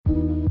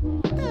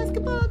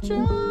about you.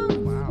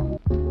 Wow.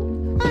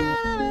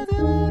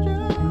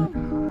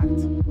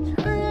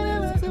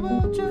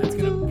 That's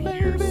gonna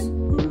pierce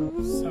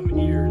some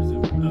ears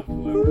of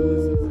whoever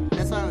this is.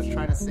 That's why I was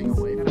trying to sing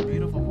away. Got a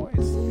beautiful voice.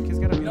 He's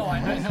got a beautiful No, I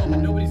voice. know, but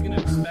nobody's gonna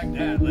expect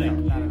that. Like,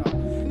 Not at all.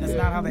 That's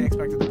not how they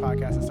expected the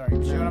podcast to start. You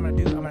know what I'm gonna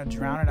do? I'm gonna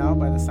drown it out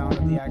by the sound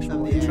of the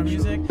actual intro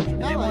music. Yeah,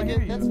 They I won't like hear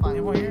it. you. That's fine.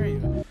 They won't hear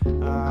you.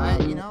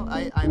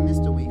 I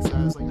missed a week, so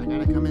I was like, I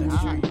gotta come in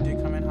That's true. hot. You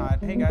did come in hot.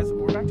 Hey guys,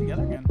 we're back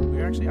together again.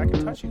 I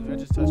can touch you. I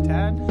just touched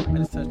Tad. I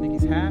just touched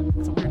Nikki's hat.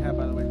 It's a weird hat,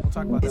 by the way. We'll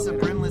talk about It's that a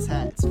later. brimless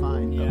hat. It's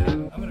fine. yeah,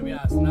 I'm gonna be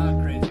honest,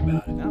 not crazy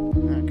about it. No.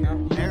 Okay.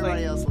 No.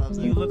 Everybody else loves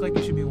it. You look like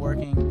you should be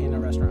working in a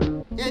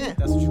restaurant. Yeah.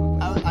 That's what you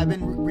look like. I've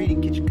been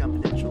reading Kitchen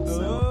Confidential,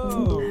 so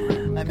Oh.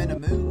 I'm in a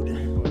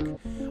mood. Book.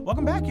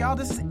 Welcome back, y'all.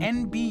 This is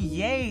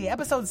NBA,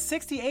 episode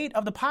 68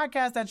 of the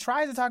podcast that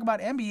tries to talk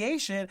about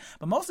NBA shit,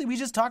 but mostly we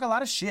just talk a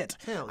lot of shit.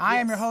 Hell, I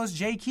am yes. your host,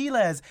 Jay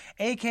Quiles,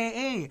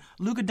 a.k.a.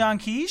 Luka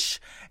Doncic,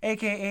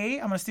 a.k.a.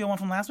 I'm going to steal one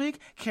from last week,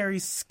 Carrie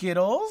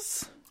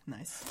Skittles,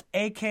 Nice.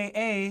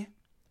 a.k.a.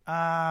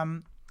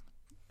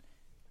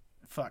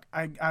 Fuck,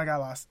 I got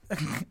lost.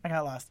 I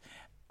got lost.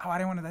 Oh, I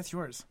didn't want to. That's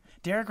yours.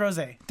 Derrick Rose.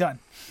 Done.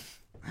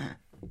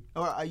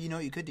 Or you know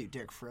what you could do?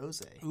 Derrick Rose.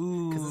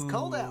 Ooh. Because it's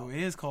cold out.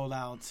 It is cold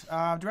out.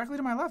 Directly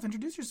to my left,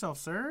 introduce yourself,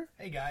 sir.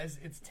 Hey guys,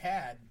 it's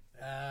Tad,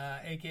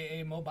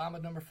 aka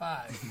Mobama number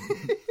 5,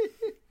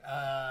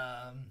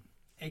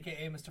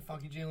 aka Mr.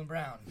 Funky Jalen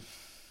Brown.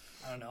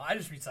 I don't know. I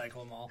just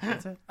recycle them all.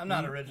 That's it. I'm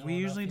not original. We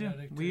usually enough,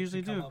 do. You know, We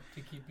usually come do. up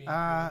to keep being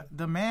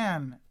The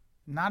man,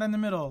 not in the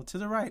middle, to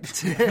the right.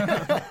 standing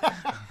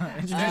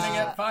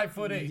at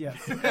 5'8".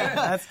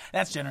 Yes,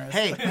 that's generous.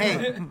 Hey,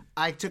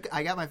 I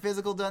got my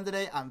physical done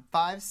today. I'm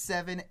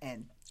 5'7"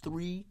 and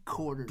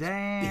 3/4.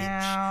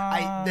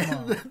 Damn.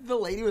 Bitch. The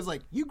lady was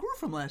like, "You grew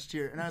from last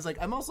year," and I was like,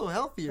 "I'm also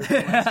healthier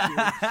from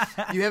last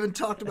year." You haven't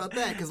talked about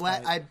that because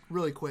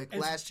really quick.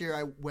 Last year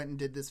I went and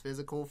did this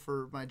physical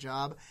for my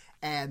job,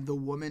 and the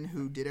woman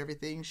who did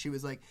everything, she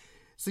was like,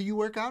 "So you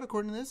work out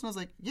according to this?" And I was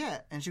like, "Yeah."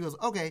 And she goes,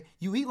 "Okay,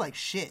 you eat like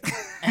shit."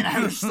 And I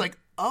was just like,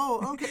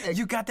 "Oh, okay."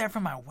 You got that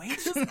from my weight?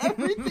 Just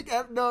everything.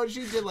 No,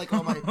 she did like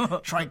all my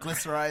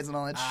triglycerides and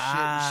all that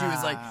shit. She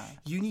was like,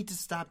 "You need to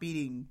stop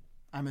eating,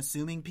 I'm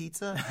assuming,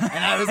 pizza."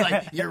 And I was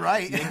like, "You're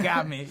right." You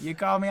got me. You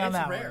called me on It's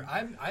that rare.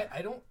 one.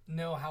 I don't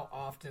know how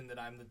often that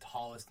I'm the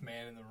tallest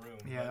man in the room.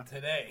 Yeah. But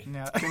today.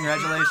 Yeah.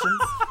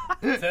 Congratulations.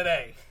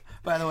 Today.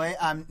 By the way,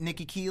 I'm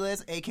Nikki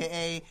Quiles,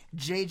 a.k.a.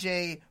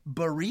 JJ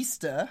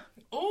Barista,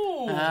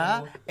 Ooh.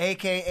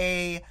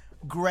 a.k.a.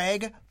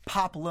 Greg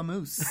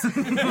Poplamoose.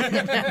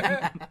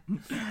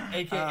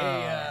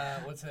 AKA,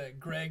 what's that?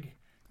 Greg.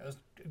 That was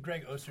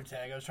Greg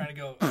Ostertag. I was trying to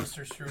go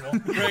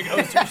Osterstrudel. Greg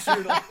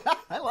Osterstrudel.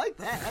 I like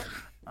that.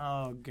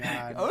 Oh,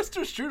 God.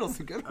 Osterstrudel's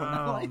a good one.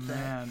 I Oh, like that.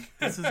 man.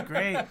 This is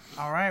great.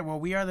 All right. Well,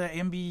 we are the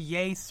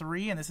NBA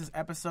 3, and this is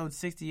episode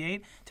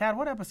 68. Tad,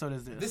 what episode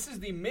is this? This is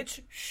the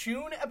Mitch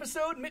Shune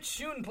episode. Mitch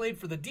Shune played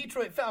for the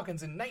Detroit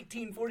Falcons in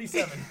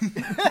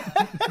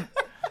 1947.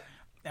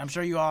 I'm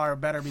sure you all are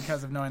better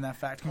because of knowing that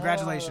fact.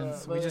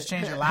 Congratulations. We just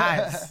changed your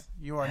lives.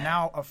 You are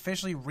now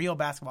officially real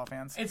basketball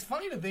fans. It's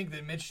funny to think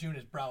that Mitch Shune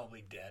is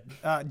probably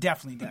dead.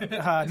 Definitely dead.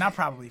 Not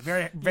probably.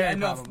 Very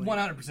no, probably.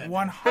 100%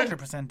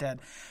 100% dead.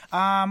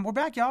 We're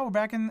back, y'all. We're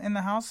back in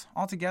the house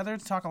all together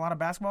to talk a lot of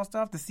basketball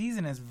stuff. The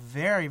season is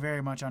very,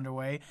 very much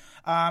underway.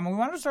 We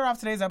wanted to start off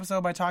today's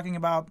episode by talking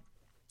about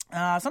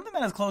something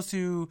that is close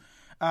to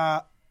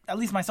at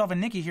least myself and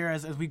Nikki here,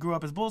 as we grew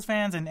up as Bulls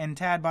fans, and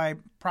Tad by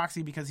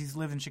proxy because he's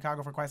lived in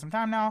Chicago for quite some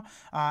time now,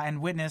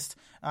 and witnessed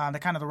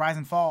the rise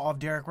and fall of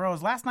Derrick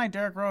Rose. Last night,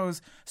 Derrick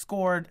Rose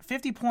scored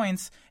 50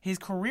 points, his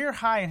career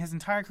high in his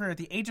entire career at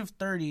the age of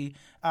 30,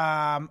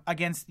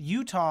 against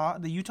Utah,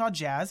 the Utah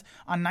Jazz,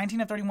 on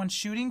 19 of 31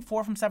 shooting,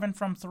 4 from 7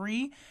 from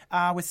 3,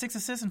 with 6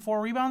 assists and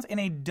 4 rebounds in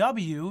a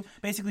W,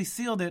 basically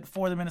sealed it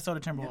for the Minnesota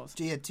Timberwolves.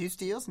 He had 2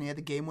 steals and he had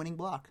the game-winning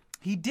block.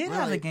 He did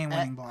have the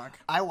game-winning block.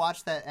 I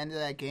watched that end of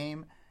that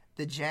game.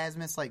 The Jazz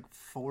missed like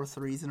 4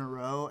 threes in a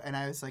row, and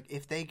I was like,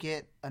 if they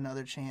get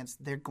another chance,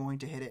 they're going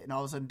to hit it. And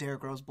all of a sudden,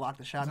 Derrick Rose blocked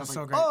the shot. And I was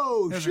so like, great.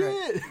 oh,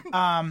 shit.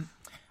 A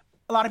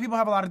lot of people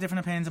have a lot of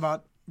different opinions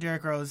about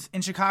Derrick Rose.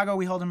 In Chicago,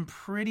 we hold him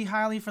pretty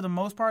highly for the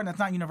most part, and that's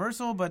not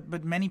universal,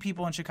 but many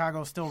people in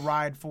Chicago still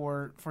ride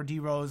for D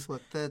Rose.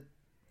 Look, the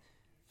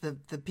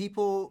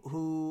people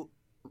who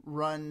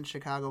run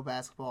Chicago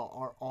basketball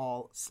are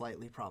all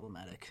slightly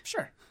problematic.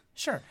 Sure.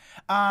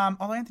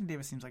 Although Anthony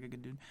Davis seems like a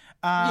good dude.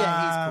 Yeah,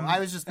 he's cool. I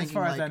was just thinking, as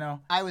far as I know,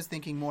 I was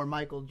thinking more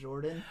Michael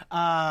Jordan.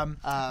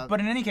 But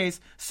in any case,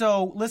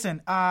 so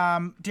listen,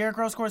 Derrick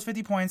Rose scores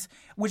 50 points,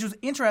 which was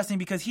interesting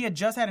because he had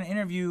just had an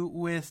interview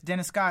with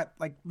Dennis Scott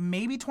like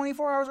maybe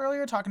 24 hours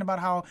earlier, talking about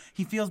how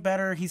he feels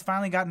better. He's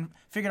finally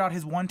figured out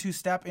his 1-2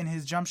 step in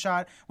his jump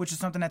shot, which is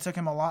something that took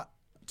him a lot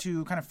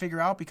to kind of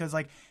figure out because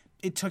like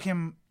it took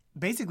him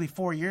basically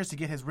 4 years to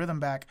get his rhythm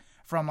back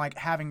from like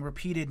having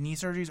repeated knee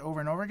surgeries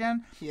over and over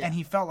again. Yeah. And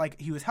he felt like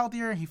he was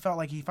healthier. He felt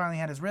like he finally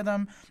had his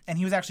rhythm, and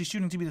he was actually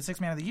shooting to be the 6th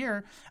man of the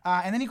year.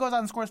 And then he goes out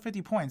and scores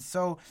 50 points.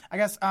 So I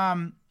guess,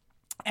 and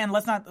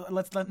let's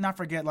not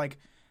forget, like,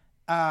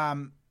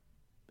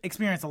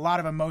 experienced a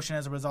lot of emotion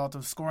as a result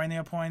of scoring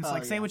the points.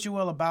 Say what you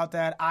will about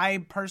that.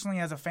 I personally,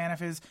 as a fan of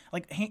his,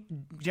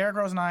 Derrick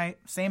Rose and I,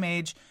 same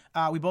age.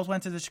 We both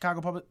went to the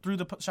Chicago Public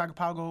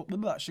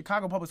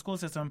School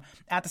System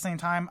at the same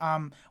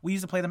time. We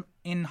used to play them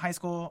in high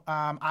school.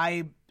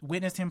 I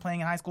witnessed him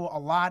playing in high school a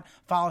lot.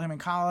 Followed him in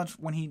college.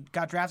 When he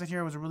got drafted here,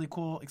 it was a really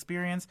cool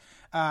experience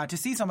to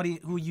see somebody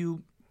who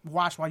you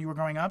watched while you were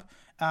growing up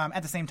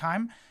at the same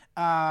time.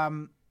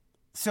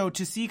 So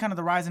to see kind of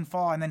the rise and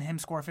fall and then him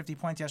score 50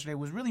 points yesterday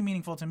was really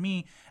meaningful to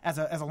me as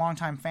a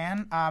longtime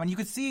fan. And you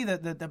could see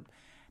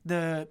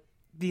the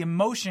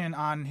emotion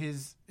on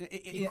his.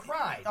 He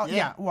cried.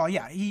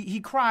 He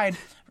cried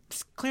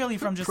clearly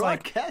from just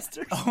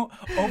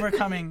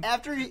overcoming.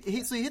 After he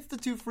hits the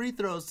 2 free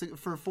throws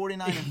for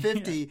 49 and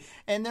 50,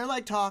 and they're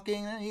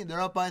talking. They're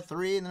up by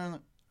 3, and they're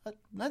like,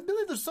 I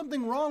believe there's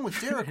something wrong with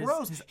Derrick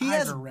Rose. He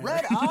has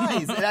red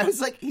eyes. And I was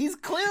like, he's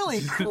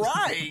clearly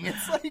crying.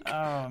 It's like,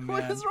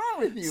 what is wrong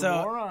with you,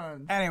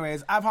 moron?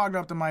 Anyways, I've hogged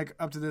up the mic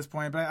up to this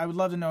point, but I would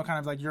love to know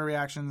kind of your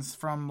reactions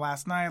from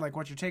last night,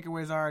 what your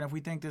takeaways are, and if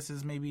we think this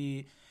is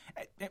maybe...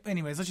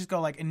 Anyways, let's just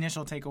go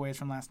initial takeaways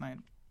from last night.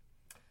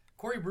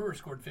 Corey Brewer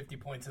scored 50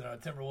 points in a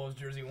Timberwolves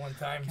jersey one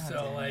time.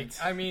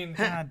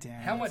 God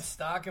damn how much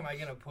stock am I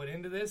going to put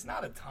into this?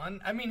 Not a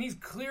ton. I mean, he's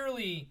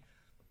clearly...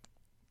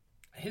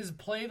 His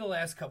play the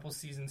last couple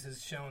seasons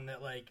has shown that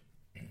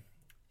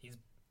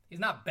he's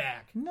not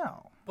back.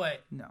 No.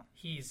 But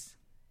he's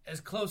as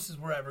close as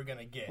we're ever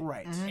gonna get.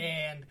 Right. Mm-hmm.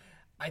 And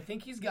I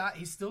think he's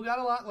still got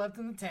a lot left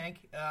in the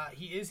tank.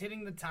 He is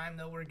hitting the time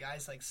though where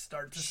guys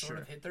start to sort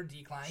of hit their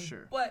decline.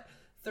 Sure. But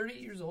 38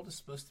 years old is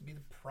supposed to be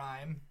the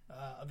prime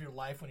of your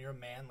life when you're a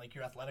man.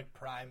 Your athletic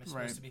prime is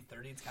supposed to be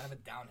 30. It's kind of a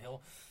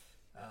downhill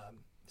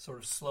sort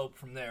of slope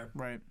from there.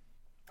 Right.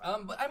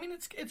 But I mean,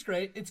 it's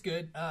great. It's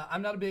good.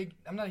 I'm not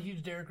a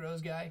huge Derrick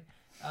Rose guy.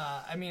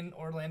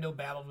 Orlando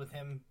battled with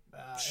him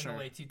in the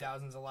late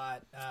 2000s a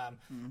lot.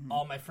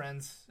 All my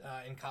friends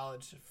in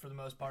college, for the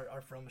most part, are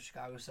from the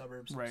Chicago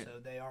suburbs, so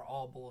they are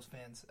all Bulls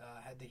fans.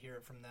 Had to hear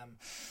it from them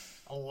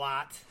a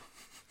lot.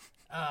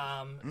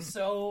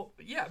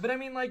 But I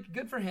mean,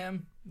 good for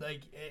him. I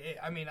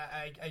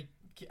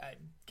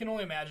can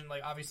only imagine.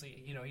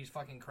 Obviously, he's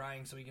fucking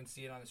crying, so we can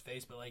see it on his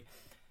face. But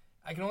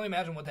I can only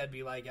imagine what that'd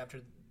be like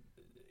after.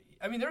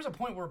 I mean, there was a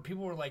point where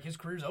people were like, his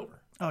career's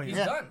over. Oh, yeah. He's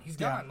done. He's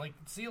gone.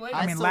 See you later.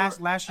 I mean,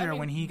 last year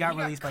when he got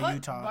released by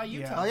Utah.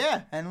 Yeah. Oh,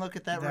 yeah. And look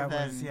at that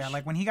revenge.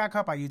 When he got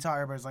cut by Utah,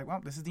 everybody's like,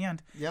 well, this is the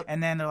end. Yep.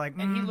 And then they're like,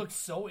 And he looked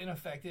so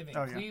ineffective in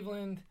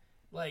Cleveland.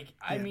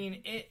 I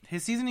mean,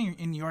 his season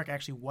in New York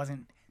actually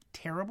wasn't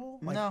terrible.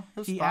 No, it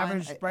was he fine.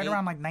 averaged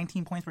around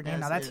 19 points per game.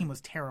 Now, that team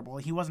was terrible.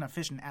 He wasn't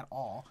efficient at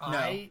all.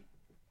 I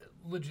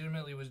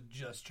legitimately was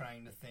just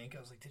trying to think. I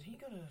was like, did he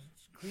go to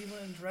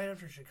Cleveland right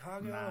after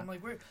Chicago? Nah. I'm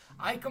like, where?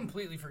 I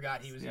completely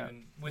forgot he was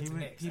even with the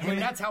Knicks. I mean,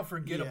 that's how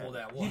forgettable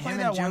that was. He played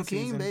that one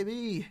King, season,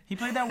 baby. He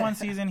played that one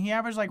season. He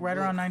averaged right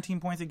around 19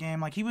 points a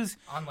game. He was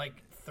on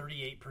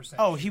 38%.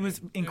 Oh, he was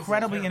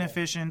incredibly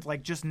inefficient.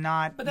 Just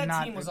not. But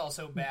that team was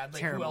also bad.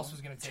 Who else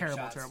was going to take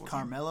shots? Terrible.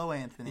 Carmelo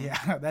Anthony.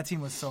 Yeah, that team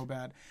was so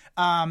bad.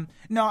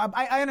 No,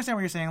 I understand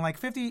what you're saying.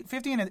 50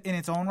 in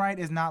its own right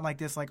is not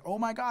this. Oh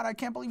my god, I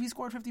can't believe he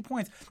scored 50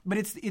 points. But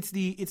it's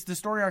the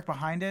story arc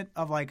behind it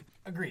of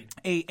agreed.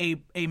 A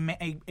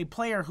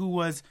player who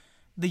was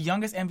the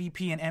youngest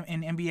MVP in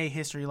NBA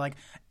history,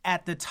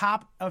 at the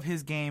top of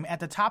his game, at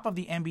the top of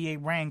the NBA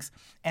ranks,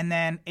 and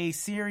then a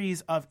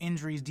series of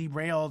injuries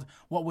derailed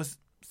what was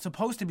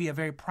supposed to be a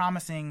very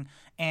promising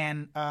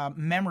and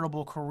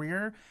memorable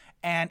career.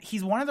 And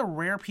he's one of the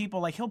rare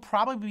people, he'll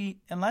probably be,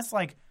 unless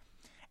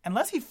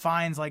he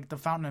finds the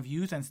fountain of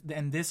youth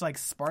and this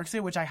sparks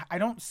it, which I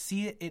don't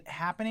see it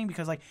happening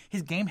because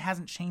his game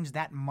hasn't changed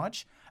that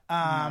much.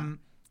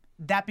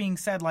 That being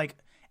said,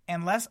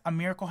 unless a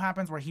miracle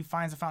happens where he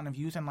finds the fountain of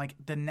youth and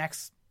the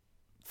next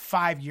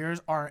 5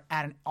 years are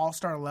at an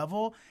all-star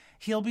level,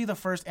 he'll be the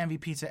first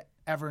MVP to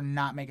ever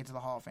not make it to the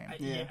Hall of Fame.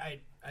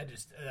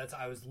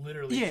 I was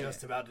literally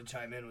just about to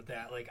chime in with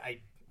that.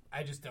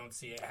 I just don't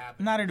see it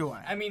happening. Neither do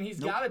I. I mean, he's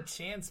got a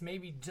chance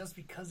maybe just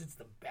because it's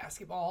the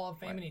Basketball Hall of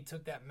Fame and he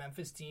took that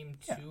Memphis team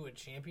to a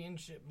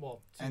championship.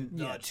 Well, to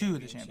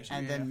the championship.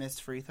 And then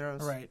missed free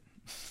throws. Right.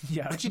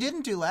 Yeah. Which he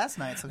didn't do last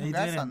night, so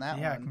congrats on that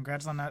one. Yeah,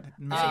 congrats on that.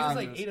 He was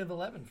 8 of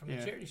 11 from the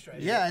charity stripe.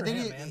 Yeah, I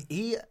think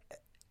he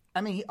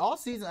all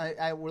season,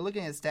 we're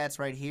looking at his stats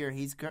right here.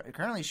 He's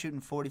currently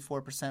shooting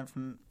 44%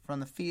 from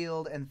the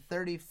field and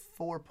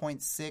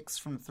 34.6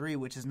 from three,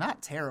 which is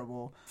not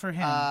terrible. For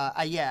him.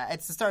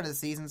 It's the start of the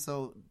season,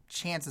 so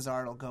chances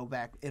are it'll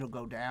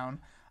go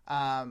down.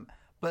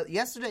 But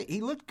yesterday,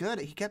 he looked good.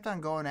 He kept on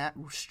going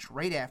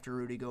straight after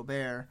Rudy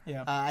Gobert.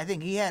 Yeah. I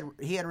think he had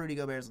Rudy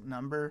Gobert's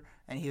number,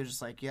 and he was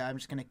just like, I'm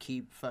just going to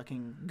keep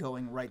fucking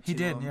going right to him.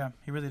 He did, yeah.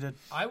 He really did.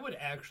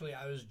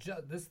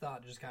 this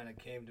thought just kind of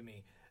came to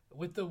me.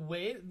 with the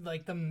way,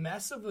 like, the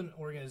mess of an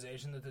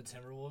organization that the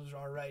Timberwolves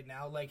are right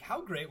now, like,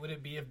 how great would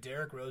it be if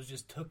Derrick Rose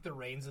just took the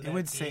reins of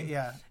that team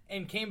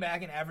and came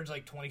back and averaged,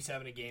 like,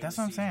 27 a game? That's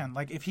what I'm saying.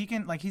 Like, if he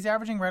can, like, he's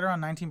averaging right around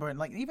 19, but,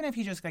 like, even if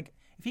he just, like,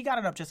 if he got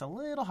it up just a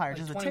little higher, like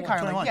just a tick higher,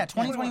 21. Like,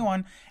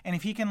 21, and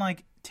if he can,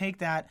 like, take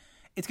that,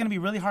 it's going to be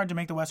really hard to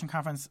make the Western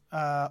Conference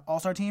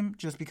All-Star team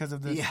just because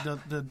of the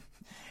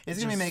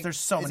it's going to be there's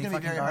so many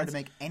fucking very guards. hard to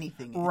make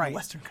anything in the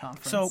Western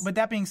Conference. So, but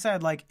that being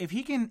said, like, if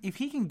he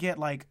can get,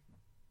 like,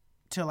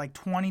 to like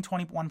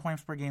 21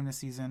 points per game this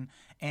season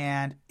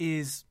and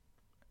is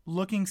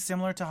looking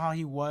similar to how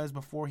he was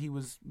before he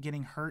was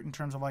getting hurt in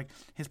terms of like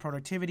his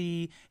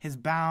productivity, his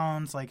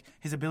bounce, like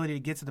his ability to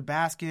get to the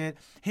basket,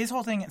 his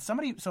whole thing.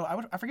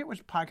 I forget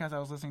which podcast I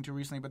was listening to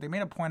recently, but they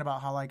made a point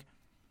about how like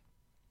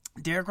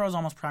Derrick Rose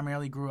almost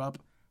primarily grew up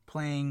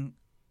playing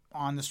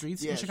on the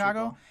streets in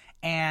Chicago,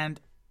 and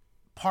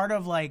part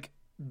of like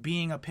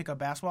being a pickup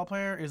basketball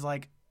player is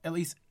like, at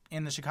least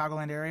in the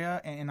Chicagoland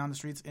area and on the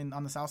streets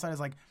on the South Side, is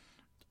like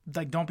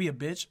don't be a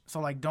bitch. So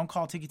like don't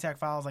call ticky-tack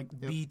fouls, like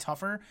be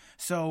tougher.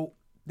 So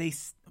they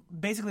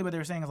basically what they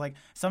were saying is like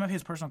some of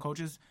his personal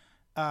coaches,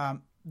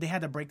 they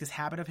had to break this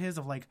habit of his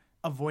of like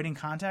avoiding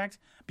contact,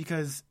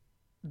 because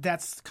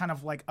that's kind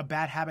of like a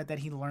bad habit that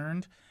he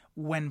learned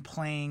when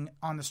playing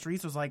on the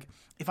streets. Was like,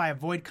 if I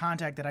avoid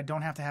contact, that I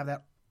don't have to have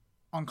that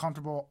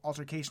uncomfortable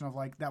altercation of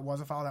like, that was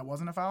a foul, that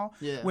wasn't a foul.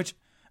 Yeah. Which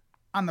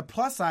on the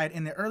plus side,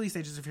 in the early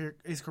stages of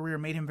his career,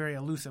 made him very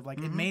elusive. Like,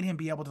 it made him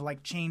be able to,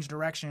 like, change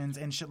directions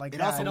and shit like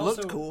that. It also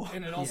looked cool.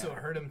 And it also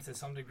hurt him to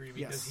some degree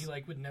because he,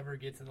 like, would never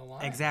get to the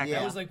line. Exactly.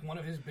 That was, like, one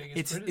of his biggest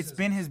criticisms. It's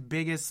been his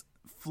biggest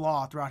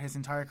flaw throughout his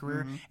entire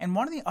career. And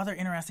one of the other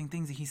interesting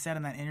things that he said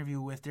in that interview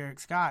with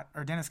Dennis Scott,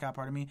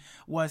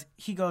 was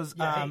he goes...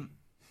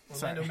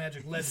 Orlando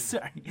Magic legend.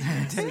 Sorry.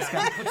 Dennis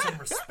Scott put some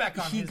respect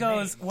on his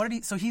name. What did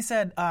he... So he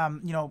said,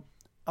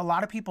 a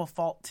lot of people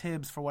fault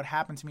Tibbs for what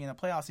happened to me in the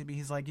playoffs.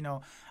 He's like,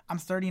 I'm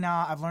 30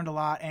 now. I've learned a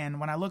lot. And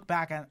when I look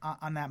back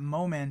on that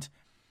moment,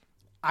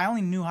 I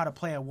only knew how to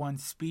play at one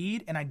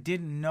speed, and I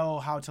didn't know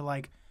how to,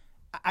 like,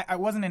 I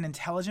wasn't an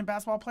intelligent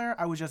basketball player.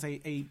 I was just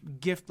a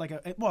gift, like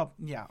okay.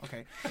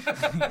 I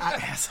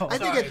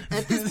think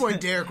at this point,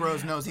 Derrick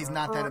Rose knows he's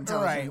not that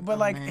intelligent. Right,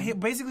 but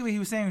basically what he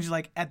was saying was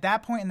like, at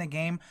that point in the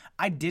game,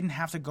 I didn't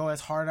have to go as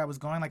hard as I was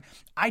going. Like,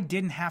 I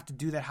didn't have to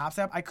do that hop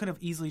step. I could have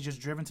easily just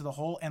driven to the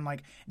hole and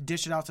like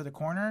dish it out to the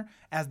corner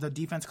as the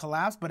defense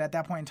collapsed. But at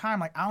that point in time,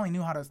 like, I only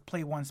knew how to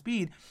play one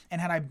speed. And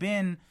had I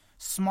been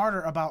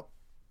smarter about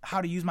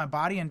how to use my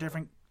body in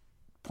different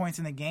points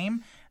in the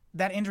game,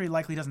 that injury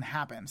likely doesn't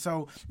happen.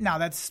 So now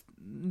that's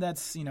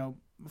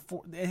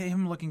for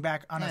him looking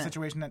back on a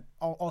situation that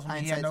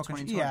ultimately he had no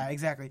control. Yeah,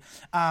 exactly.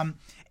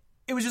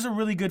 It was just a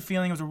really good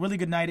feeling. It was a really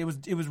good night. It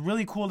was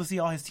really cool to see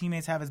all his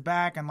teammates have his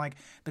back, and like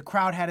the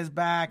crowd had his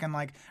back, and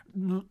like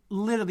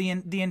literally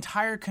the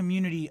entire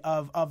community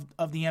of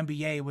the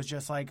NBA was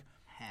just like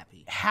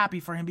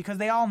happy for him, because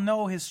they all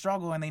know his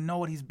struggle and they know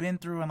what he's been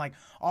through and like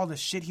all the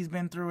shit he's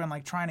been through, and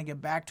like trying to get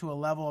back to a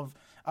level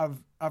of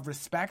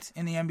respect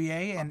in the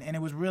NBA, and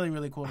it was really,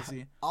 really cool to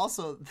see.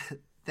 Also,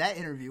 that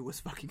interview was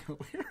fucking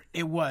hilarious.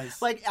 It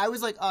was. Like, I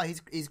was like, oh,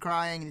 he's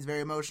crying and he's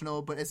very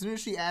emotional, but as soon as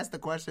she asked the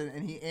question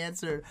and he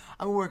answered,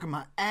 I'm working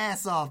my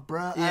ass off,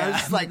 bro. Yeah, I was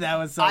just like, that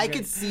was so I good.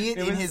 could see it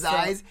in his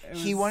eyes.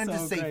 He wanted to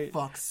say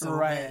fuck so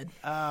bad.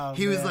 Oh,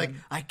 he was like,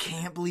 I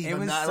can't believe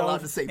I'm not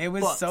allowed to say fuck. It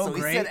was so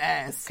great. He said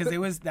ass.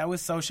 Because that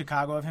was so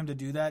Chicago of him to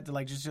do that, to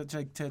like just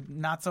to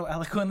not so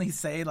eloquently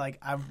say like,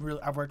 I've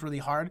worked really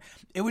hard.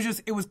 It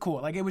was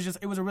cool. Like, it was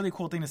a really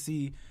cool thing to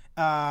see.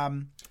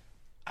 You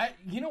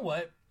know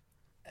what?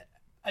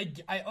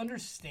 I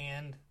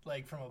understand,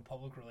 like, from a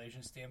public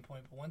relations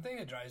standpoint, but one thing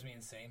that drives me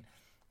insane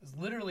is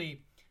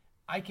literally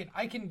I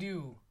can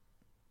do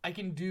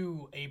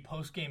a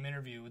post game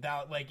interview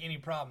without like any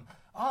problem.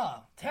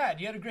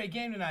 Tad, you had a great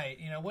game tonight.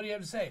 What do you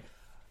have to say?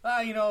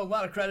 A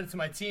lot of credit to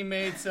my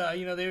teammates.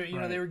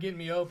 They were getting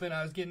me open.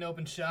 I was getting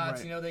open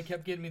shots. Right. They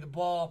kept getting me the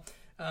ball.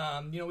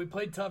 We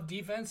played tough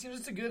defense.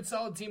 Just a good,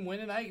 solid team win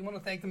tonight. You want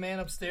to thank the man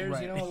upstairs,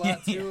 right. A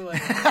lot too.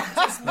 Like,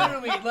 just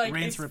literally, like,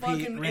 rinse,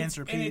 repeat.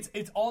 And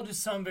it's all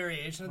just some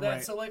variation of that.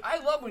 Right. So, like,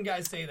 I love when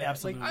guys say that.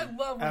 Absolutely. Like, I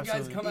love when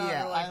guys come out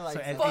and are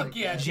like, fuck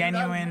yeah, a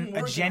genuine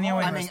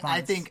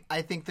response.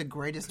 I think the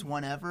greatest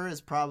one ever is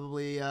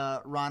probably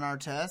Ron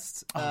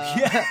Artest.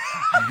 Yeah.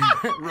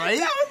 Right?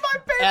 That was my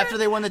favorite. After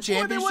they won the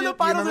championship. When they won the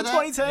finals in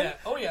 2010. Yeah.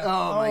 Oh, yeah.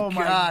 Oh,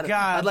 my God.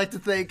 I'd like to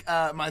thank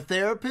my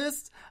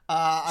therapist.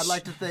 I'd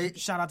like to thank...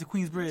 Shout out to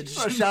Queensbridge.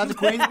 Shout out to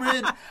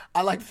Queensbridge.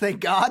 I'd like to thank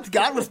God.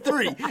 God was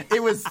 3.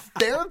 It was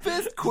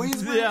therapist,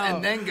 Queensbridge,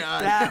 and then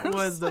God. That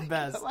was the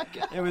best. Oh,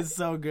 it was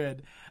so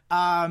good.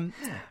 When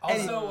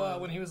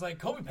he was like,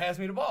 Kobe passed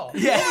me the ball.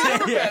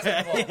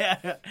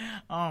 Yeah.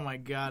 Oh, my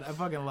God. I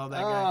fucking love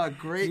that guy. Oh,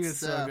 great He was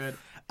stuff. so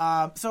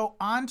good. So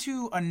on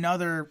to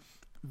another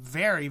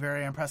very,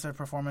 very impressive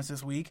performance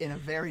this week. In a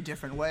very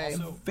different way.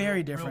 Also,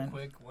 very different.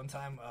 Real quick, one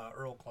time,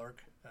 Earl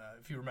Clark,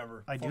 if you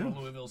remember, I former do.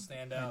 Louisville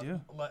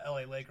standout,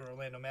 LA Laker,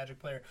 Orlando Magic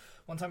player.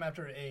 One time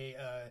after a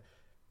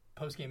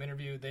post-game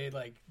interview, they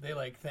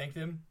thanked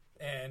him,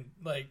 and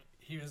like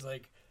he was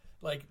like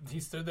he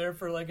stood there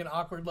for like an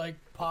awkward like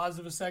pause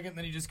of a second,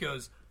 then he just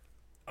goes,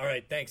 "All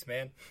right, thanks,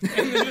 man," and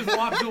then just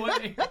walked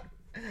away.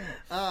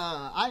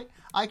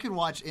 I could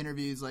watch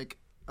interviews like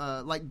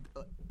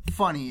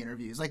funny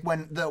interviews, like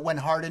when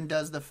Harden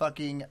does the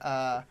fucking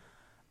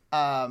what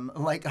was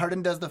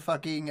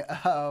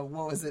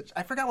it?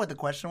 I forgot what the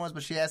question was,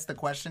 but she asked the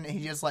question and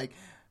he just like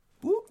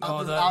whoop, the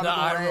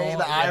eye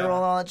roll and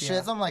all that shit,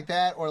 Yeah. something like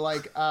that, or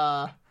like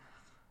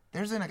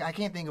I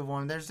can't think of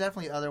one. There's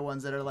definitely other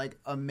ones that are like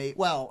amazing.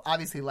 Well,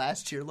 obviously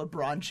last year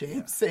LeBron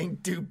James saying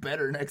 "do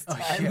better next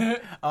time." Yeah.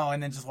 Oh,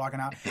 and then just walking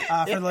out. For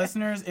the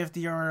listeners, if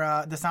the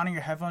sound of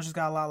your headphones just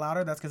got a lot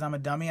louder, that's because I'm a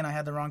dummy and I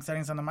had the wrong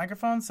settings on the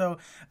microphone. So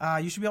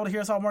you should be able to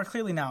hear us all more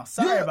clearly now.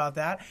 Sorry about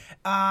that.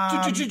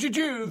 Yeah,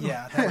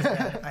 that was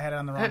bad. I had it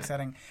on the wrong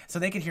setting, so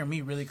they could hear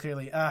me really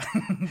clearly. You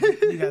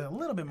guys are a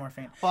little bit more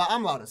faint. Well,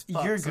 I'm loud as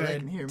fuck. You're so good. They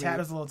can hear me. Tad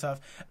was a little tough,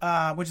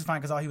 which is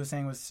fine because all he was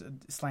saying was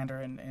slander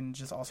and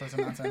just all sorts of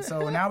nonsense.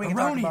 So now we can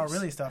talk about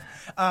really stuff.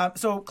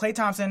 So Klay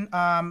Thompson,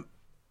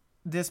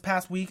 this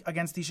past week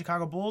against the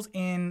Chicago Bulls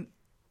in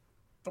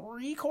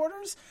 3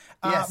 quarters,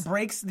 Yes.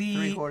 breaks the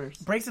 3 quarters.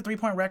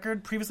 3-point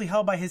record previously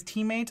held by his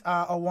teammate,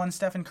 one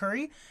Stephen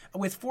Curry,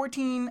 with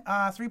 14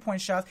 3-point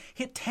shots,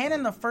 hit 10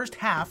 in the first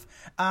half,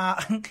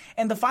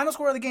 and the final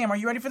score of the game. Are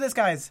you ready for this,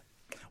 guys?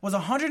 Was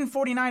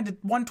 149 to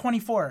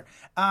 124.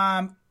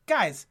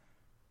 Guys.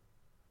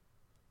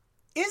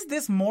 Is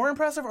this more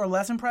impressive or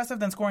less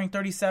impressive than scoring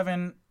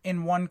 37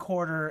 in 1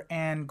 quarter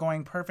and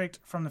going perfect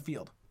from the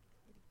field?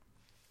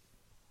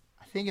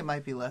 I think it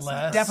might be less.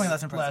 Definitely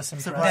less impressive. Less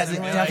impressive.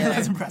 Surprisingly, Definitely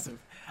less impressive.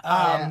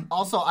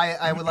 Also,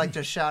 I would like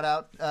to shout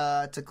out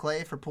to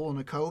Klay for pulling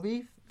a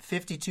Kobe.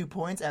 52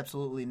 points,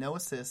 absolutely no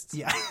assists.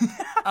 Yeah.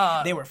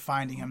 They were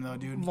finding him, though,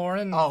 dude.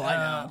 Lauren, Oh,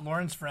 I know.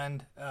 Lauren's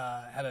friend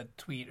had a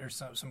tweet, or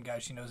some guy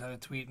she knows had a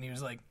tweet, and he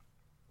was like,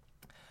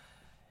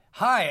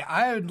 "Hi,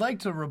 I would like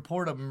to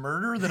report a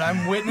murder that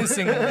I'm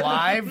witnessing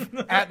live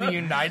at the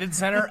United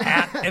Center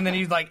and then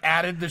he like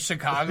added the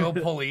Chicago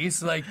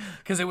police, like,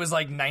 because it was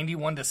like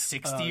 91 to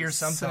 60 or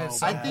something at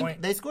some I think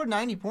point. they scored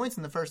 90 points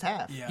in the first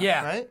half.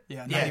 Yeah. Right?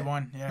 Yeah, Yeah.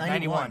 91. Yeah.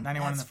 91.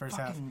 91 in That's the first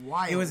half. fucking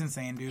wild. It was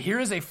insane, dude. Here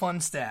is a fun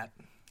stat.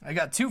 I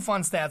got 2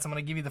 fun stats. I'm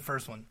going to give you the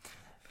first one.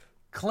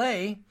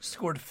 Klay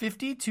scored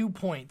 52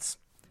 points.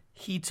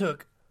 He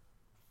took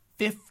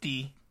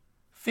 50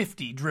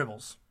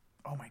 dribbles.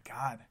 Oh, my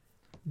God.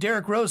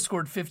 Derrick Rose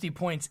scored 50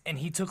 points, and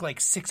he took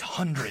like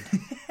 600.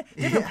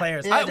 Different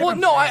players. Yeah,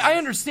 I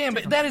understand,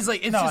 but that is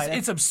like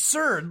it's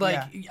absurd.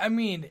 Like, Yeah. I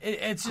mean,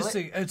 it's just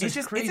a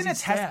crazy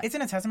stat. It's a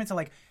testament to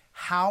like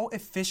how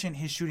efficient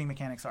his shooting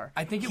mechanics are.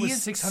 I think it He was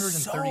is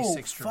 636 so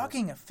dribbles.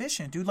 fucking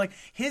efficient, dude. Like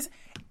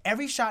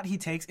every shot he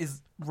takes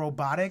is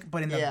robotic,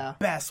 but in the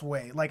best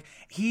way. Like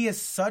he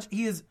is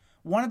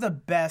one of the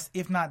best,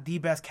 if not the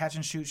best, catch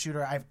and shoot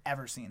shooter I've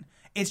ever seen.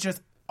 It's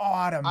just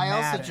automatic.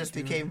 I also just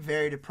became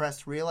very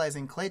depressed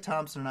realizing Klay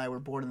Thompson and I were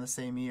born in the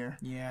same year.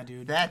 Yeah,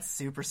 dude. That's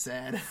super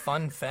sad.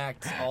 Fun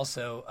fact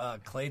also,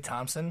 Klay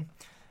Thompson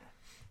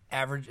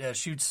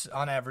shoots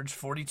on average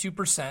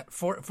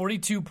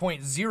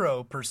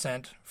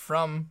 42.0%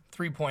 from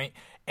 3-point,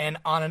 and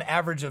on an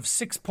average of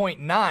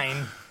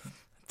 6.9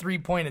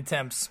 3-point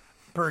attempts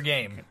per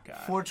game.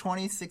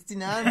 420,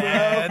 69, bro.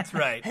 Yeah, that's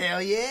right.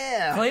 Hell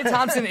yeah. Klay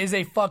Thompson is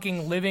a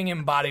fucking living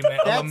embodiment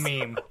of a That's-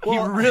 meme.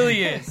 well- He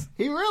really is.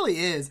 He really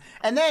is.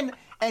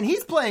 And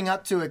he's playing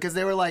up to it because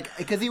they were like,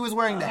 because he was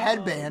wearing the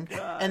headband,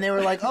 and they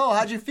were like, "Oh,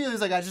 how'd you feel?"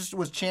 He's like, "I just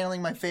was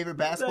channeling my favorite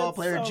basketball That's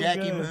player, so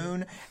Jackie good.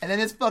 Moon," and then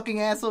this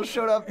fucking asshole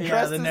showed up Yeah,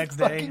 dressed the as next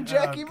day. fucking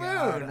Jackie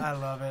God, Moon. I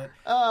love it.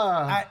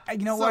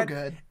 You know so what?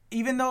 good.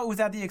 Even though it was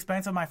at the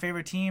expense of my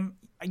favorite team,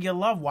 you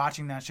love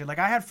watching that shit. Like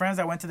I had friends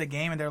that went to the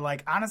game and they're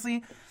like,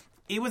 honestly,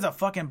 it was a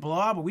fucking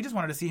blowout, but we just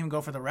wanted to see him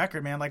go for the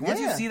record, man. Like once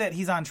you Yeah. see that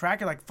he's on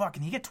track, you're like, fuck,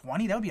 can he get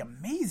 20? That would be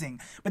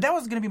amazing. But that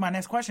was going to be my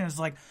next question. Is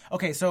like,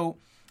 okay, so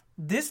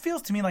this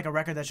feels to me like a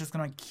record that's just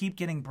going to keep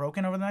getting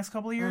broken over the next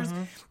couple of years,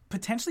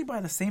 potentially by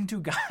the same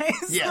 2 guys.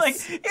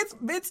 Yes.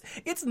 Like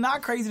it's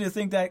not crazy to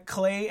think that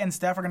Klay and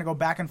Steph are going to go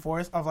back and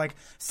forth of like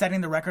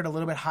setting the record a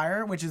little bit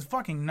higher, which is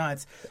fucking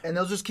nuts. And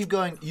they'll just keep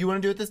going. You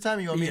want to do it this time?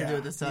 Or you want me to do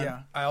it this time? Yeah.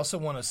 I also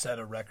want to set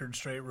a record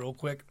straight real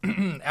quick.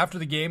 After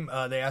the game,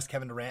 they asked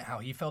Kevin Durant how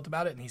he felt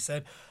about it, and he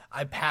said,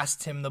 "I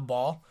passed him the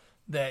ball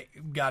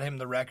that got him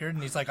the record."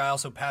 And he's like, "I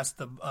also passed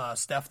the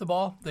Steph the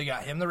ball that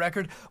got him the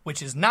record,"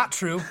 which is not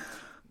true.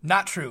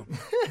 Not true.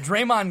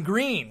 Draymond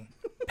Green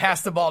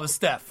passed the ball to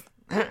Steph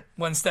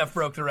when Steph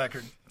broke the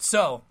record.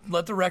 So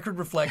let the record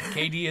reflect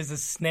KD is a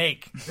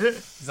snake.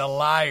 He's a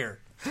liar.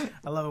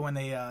 I love it when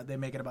they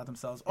make it about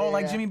themselves. Oh,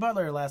 like Jimmy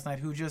Butler last night,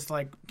 who just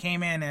like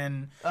came in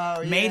and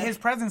made his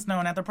presence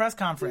known at the press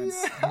conference.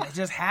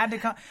 Just had to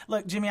come.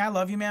 Look, Jimmy, I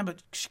love you, man,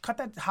 but cut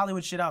that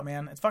Hollywood shit out,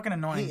 man. It's fucking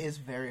annoying. He is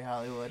very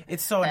Hollywood.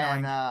 It's so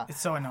annoying. And,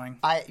 it's so annoying.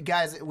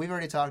 Guys, we've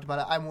already talked about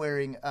it. I'm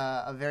wearing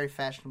a very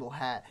fashionable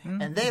hat,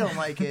 and they don't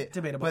like it.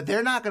 Debatable. But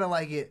they're not going to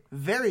like it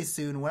very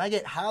soon when I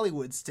get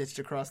Hollywood stitched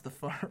across the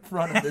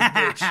front of this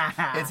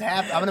bitch. It's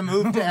happening. I'm going to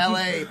move to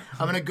LA.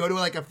 I'm going to go to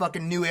like a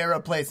fucking New Era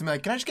place and be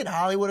like, "Can I just get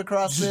Hollywood Hollywood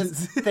across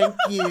this. Thank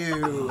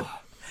you.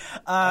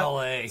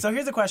 LA. So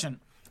here's the question.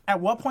 At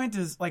what point,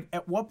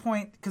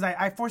 because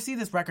I foresee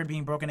this record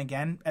being broken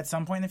again at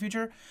some point in the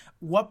future,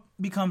 what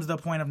becomes the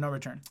point of no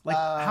return? Like,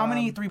 how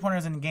many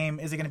three-pointers in a game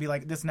is it going to be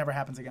like, this never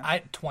happens again?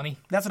 20.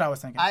 That's what I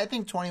was thinking. I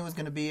think 20 was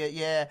going to be it,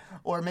 yeah.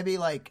 Or maybe,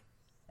 like,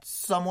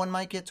 someone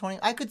might get 20.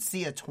 I could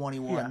see a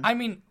 21. Yeah. I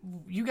mean,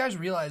 you guys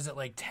realize that,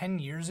 like, 10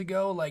 years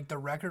ago, like, the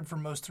record for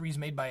most threes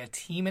made by a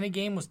team in a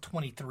game was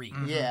 23.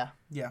 Mm-hmm. Yeah.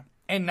 Yeah.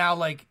 And now,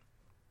 like,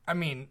 I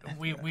mean, I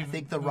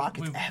think the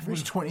Rockets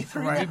average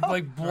 23. Right.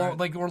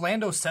 Like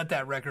Orlando set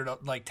that record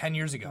like 10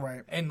 years ago,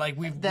 right? And like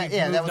we've moved that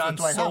was on with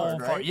Dwight so Howard,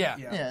 far. right? Yeah,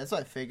 that's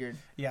what I figured.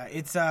 Yeah,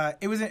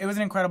 it was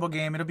an incredible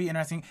game. It'll be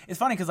interesting. It's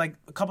funny because like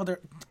a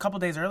couple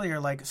days earlier,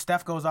 like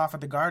Steph goes off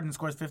at the Garden,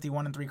 scores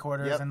 51 in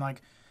 3/4, and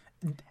like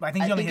I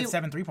think he only hit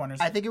 7 3-pointers.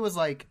 I think it was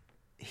like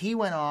he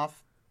went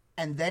off,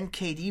 and then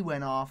KD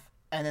went off.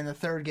 And then the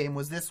third game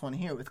was this one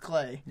here with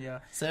Clay. Yeah.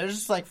 So they're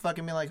just like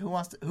fucking me like who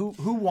wants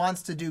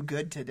to do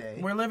good today?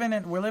 We're living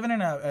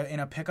in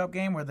a pickup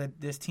game where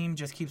this team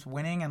just keeps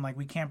winning and like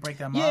we can't break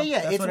them up. Yeah,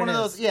 That's it's what one it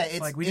of is. those. Yeah,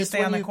 it's like we it's just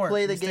stay on the court.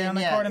 Play the we stay game, on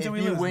the court until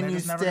we lose. When and you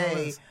never gonna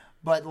stay, lose.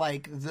 but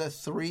like the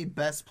three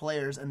best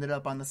players ended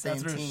up on the same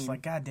That's team. just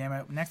like, God damn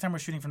it! Next time we're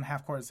shooting from the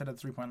half court instead of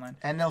the 3-point line,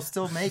 and they'll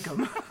still make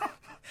them.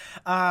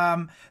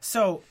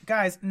 So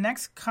guys,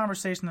 next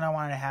conversation that I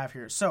wanted to have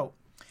here. So,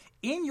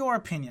 in your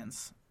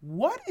opinions,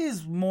 what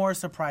is more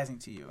surprising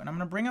to you? And I'm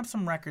going to bring up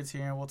some records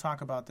here and we'll talk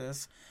about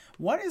this.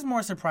 What is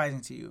more surprising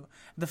to you?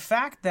 The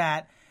fact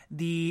that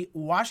the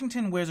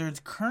Washington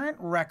Wizards' current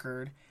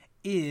record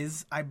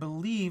is, I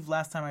believe,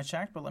 last time I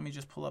checked, but let me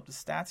just pull up the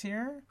stats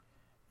here.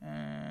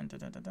 And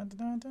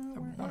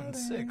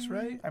 1-6,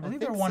 right? I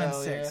believe they're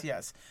 1-6,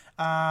 yes.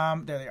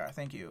 There they are.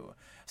 Thank you.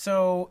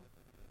 So,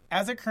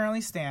 as it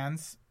currently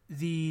stands,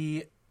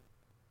 the...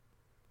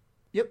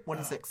 Yep,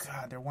 1-6.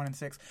 God, they're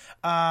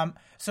 1-6.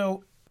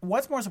 So...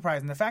 What's more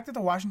surprising, the fact that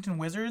the Washington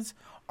Wizards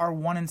are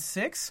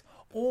 1-6,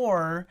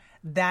 or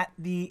that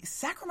the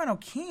Sacramento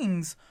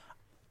Kings,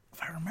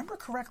 if I remember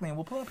correctly, and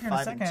we'll pull it up here in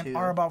a second,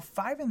 are about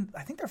 5 and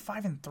I think they're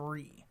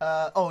 5-3.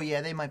 Oh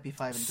yeah, they might be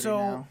 5-3 so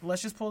now.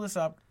 let's just pull this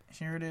up.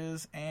 Here it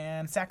is,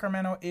 and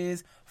Sacramento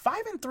is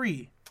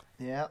 5-3.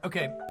 Yeah.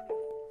 Okay.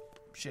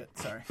 Shit,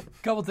 sorry.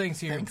 Couple things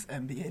here. Thanks,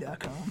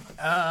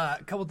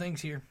 NBA.com. Couple things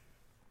here.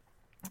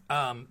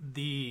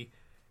 The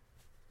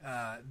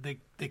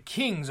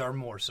Kings are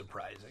more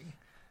surprising.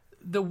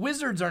 The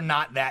Wizards are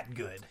not that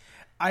good.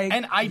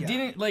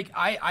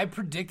 I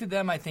predicted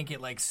them. I think at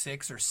like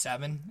 6 or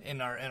 7 in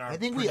our. I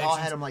think we all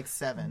had them like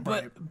 7.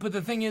 But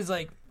the thing is,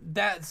 like,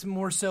 that's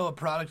more so a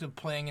product of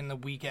playing in the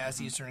weak ass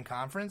Eastern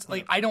Conference.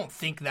 Like, I don't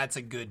think that's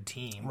a good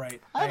team.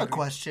 Right. I have a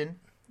question.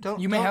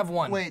 You may have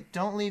one. Wait,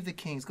 don't leave the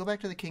Kings. Go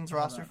back to the Kings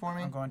roster for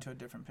me. I'm going to a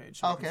different page.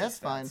 Okay, that's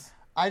fine.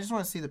 I just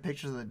want to see the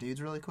pictures of the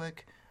dudes really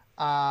quick.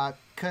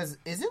 Because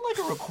is it like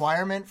a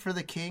requirement for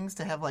the Kings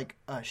to have like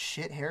a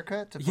shit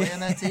haircut to play on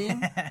that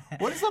team?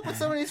 What is up with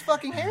some of these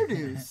fucking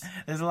hairdos?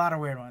 There's a lot of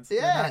weird ones.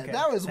 Yeah,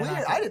 that was weird.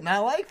 I did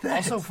not like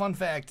that. Also, fun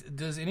fact: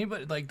 does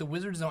anybody like the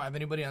Wizards don't have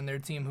anybody on their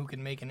team who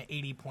can make an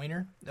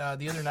 80-pointer?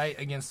 The other night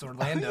against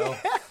Orlando.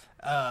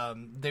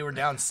 They were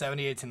down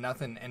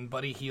 78-0, and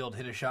Buddy Hield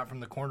hit a shot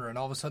from the corner, and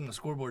all of a sudden the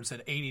scoreboard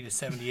said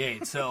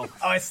 80-78. So,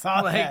 I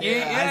saw that.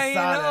 I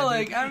saw that.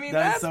 Like, I mean,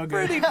 that's so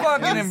pretty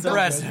fucking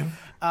impressive.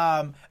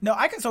 No,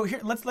 I can. So here,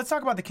 let's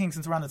talk about the Kings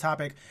since we're on the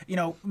topic. You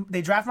know,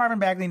 they draft Marvin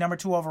Bagley, number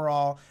 2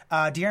 overall.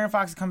 De'Aaron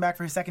Fox has come back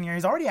for his second year.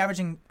 He's already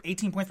averaging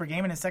 18 points per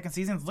game in his second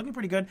season. It's looking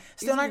pretty good.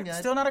 Still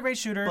not a great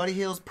shooter. Buddy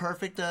Hield's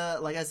perfect.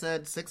 Like I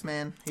said,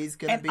 6-man. He's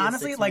gonna be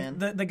honestly, a 6-man.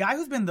 like the guy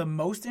who's been the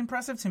most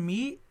impressive to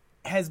me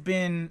has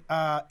been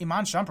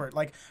Iman Shumpert,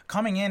 like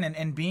coming in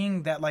and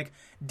being that like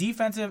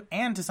defensive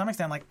and to some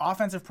extent like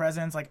offensive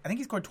presence. Like I think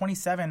he scored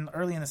 27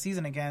 early in the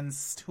season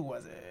against, who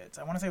was it?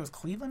 I want to say it was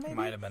Cleveland. Maybe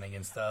might have been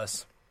against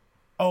us.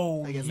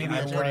 Oh, maybe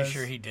I'm pretty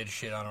sure he did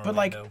shit on Orlando. But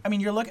like, I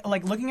mean, you're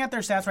looking at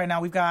their stats right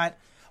now. We've got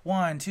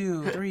 1,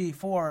 2, 3,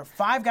 4,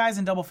 5 guys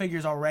in double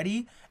figures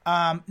already.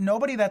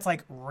 Nobody that's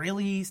like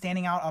really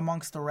standing out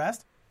amongst the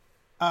rest.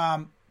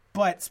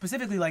 But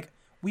specifically, like,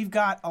 we've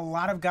got a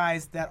lot of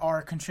guys that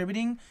are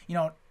contributing. You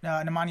know,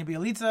 Nemanja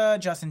Bjelica,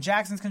 Justin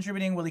Jackson's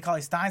contributing. Willie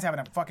Cauley-Stein's having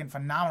a fucking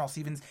phenomenal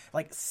season.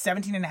 Like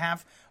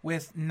 17.5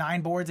 with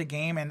 9 boards a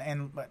game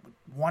and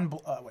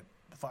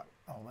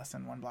less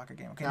than 1 block a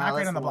game. Okay, not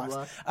great on the blocks.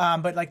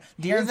 But like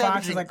De'Aaron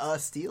Fox is like a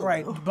steal,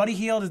 right. Though. Buddy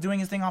Hield is doing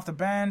his thing off the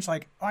bench.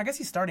 Like, I guess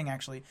he's starting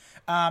actually.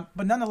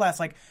 But nonetheless,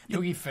 like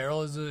Yogi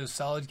Ferrell is a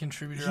solid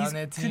contributor on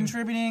that team.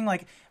 Contributing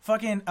like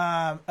fucking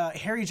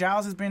Harry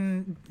Giles has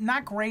been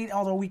not great,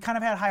 although we kind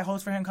of had high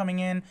hopes for him coming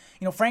in.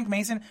 You know, Frank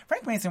Mason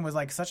was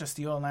like such a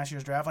steal in last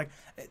year's draft. Like,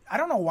 I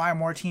don't know why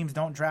more teams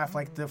don't draft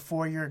like the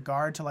 4-year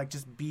guard to like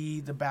just be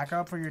the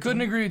backup for your team.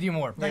 Couldn't agree with you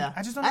more. Like,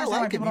 I just don't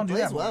understand why people don't do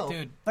that well.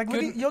 Dude, like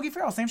Yogi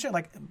Ferrell, same shit.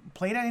 Like,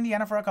 played at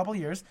Indiana for a couple of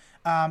years,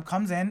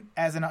 comes in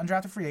as an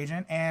undrafted free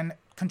agent and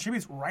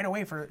contributes right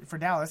away for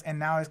Dallas, and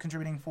now is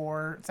contributing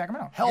for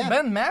Sacramento. Hell,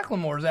 Ben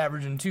McLemore's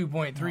averaging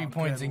 2.3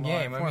 points a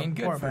game. I mean,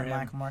 good for Ben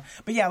him. McLemore.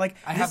 But yeah, like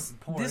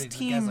this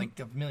team, guy's like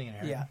a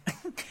millionaire. Yeah,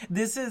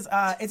 this is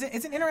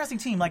it's an interesting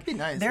team. Like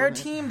nice, they're a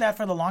team that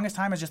for the longest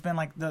time has just been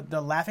like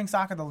the laughing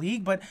stock of the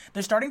league, but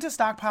they're starting to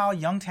stockpile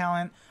young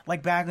talent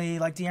like Bagley,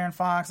 like De'Aaron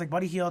Fox, like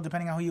Buddy Hield,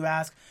 depending on who you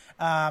ask.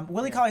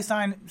 Willie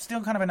Cauley-Stein,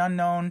 still kind of an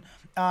unknown,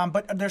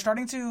 but they're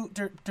starting to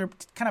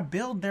kind of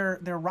build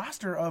their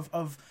roster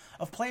of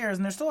players,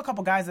 and there's still a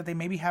couple guys that they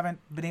maybe haven't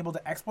been able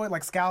to exploit,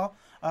 like Skal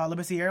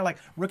Labissiere. Like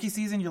rookie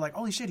season, you're like,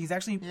 holy shit, he's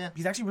actually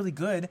really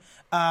good.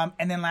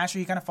 And then last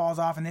year he kind of falls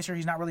off, and this year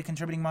he's not really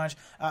contributing much.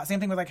 Same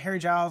thing with like Harry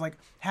Giles, like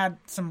had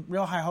some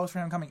real high hopes for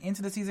him coming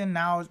into the season.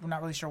 Now we're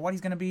not really sure what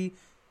he's going to be.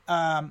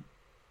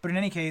 But in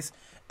any case,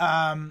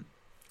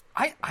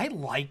 I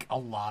like a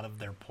lot of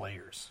their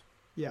players.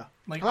 Yeah,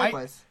 like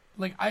likewise.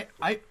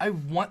 I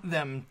want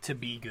them to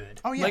be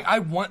good. Oh yeah, like I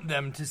want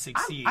them to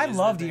succeed. I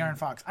love De'Aaron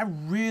Fox. I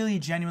really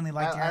genuinely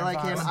like De'Aaron Fox. I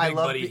like him. I'm a I big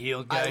love Buddy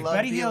Hield guy.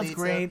 Buddy Hield's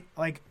great.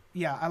 Like,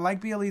 yeah, I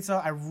like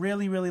Bielitsa. I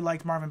really, really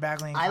liked Marvin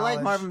Bagley in college. I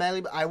like Marvin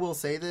Bagley, but I will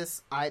say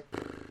this: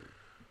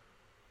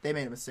 they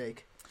made a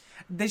mistake.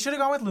 They should have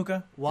gone with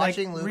Luka.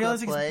 Watching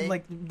Luka play,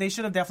 like they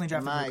should have definitely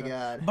drafted Luka. My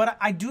God! But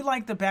I do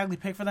like the Bagley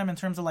pick for them in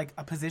terms of like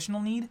a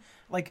positional need.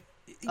 Like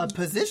a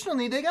positional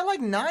need, they got like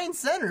 9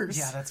 centers.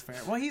 Yeah, that's fair.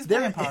 Well, he's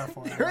playing power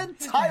forward. Their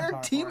entire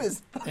team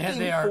is fucking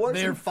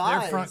 4s and 5s.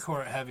 They're front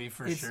court heavy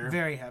for sure. It's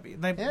very heavy.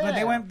 But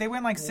they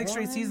went like 6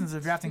 straight seasons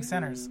of drafting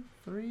centers.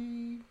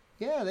 3.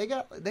 Yeah, they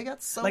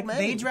got so like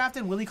many. They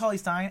drafted Willie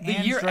Cauley-Stein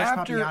and George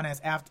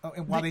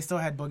Papagiannis while they still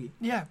had Boogie.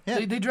 Yeah.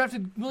 They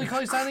drafted Willie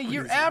Cauley-Stein the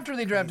year after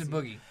they drafted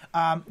Boogie.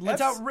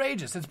 It's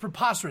outrageous. It's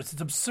preposterous.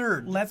 It's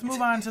absurd. Let's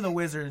move on to the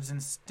Wizards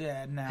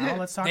instead now.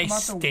 Let's talk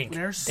about stink.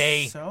 They're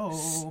they so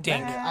stink.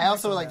 bad. I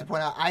also would like to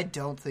point out, I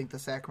don't think the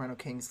Sacramento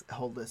Kings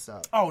hold this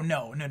up. Oh,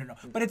 no.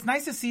 But it's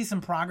nice to see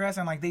some progress,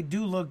 and like they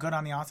do look good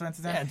on the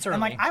offensive end. Yeah,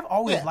 certainly. And like I've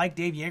always liked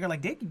Dave Yeager.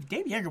 Like Dave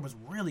Yeager was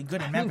really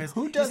good in Memphis.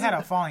 Who just had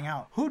a falling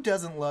out. Who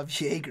doesn't love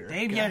Yeager?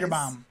 Dave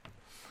Yeagerbaum.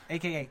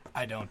 AKA.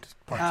 I don't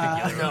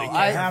particularly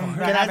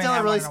Can I tell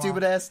a really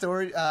stupid-ass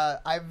story?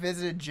 I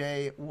visited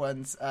Jay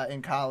once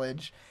in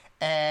college,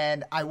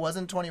 and I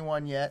wasn't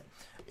 21 yet.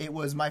 It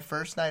was my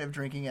first night of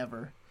drinking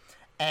ever.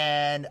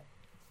 And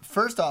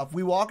first off,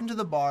 we walk into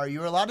the bar. You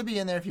were allowed to be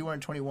in there if you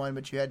weren't 21,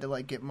 but you had to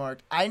like get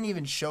marked. I didn't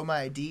even show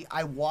my ID.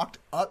 I walked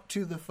up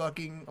to the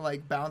fucking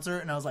like bouncer,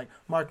 and I was like,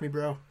 "Mark me,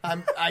 bro.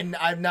 I'm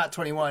not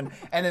 21."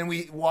 And then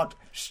we walked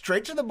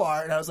straight to the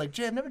bar, and I was like,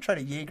 "Jay, I've never tried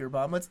a Jaeger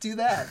bomb. Let's do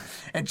that."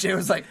 And Jay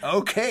was like,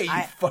 "Okay,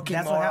 you fucking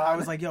that's moron." What I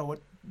was like, "Yo,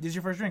 what is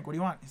your first drink? What do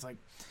you want?" He's like,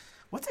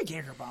 "What's a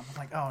Jaeger bomb?" I'm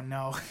like, "Oh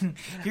no,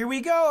 here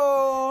we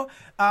go."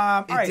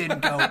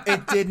 Didn't go.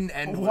 It didn't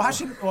end.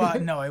 Washington. Well,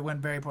 no, it went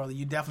very poorly.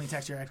 You definitely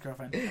text your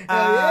ex-girlfriend.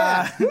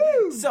 Yeah.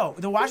 So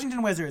the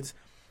Washington Wizards,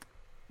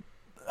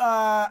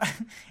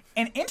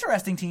 an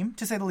interesting team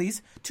to say the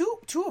least.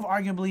 Two of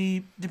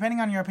arguably, depending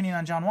on your opinion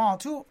on John Wall,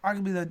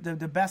 arguably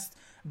the best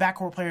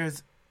backcourt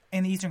players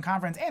in the Eastern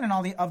Conference and in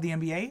all of the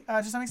NBA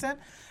to some extent.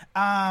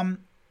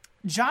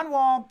 John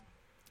Wall.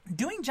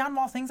 Doing John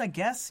Wall things, I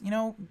guess,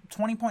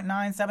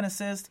 20.9, 7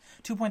 assists,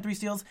 2.3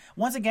 steals.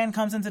 Once again,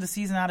 comes into the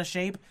season out of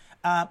shape.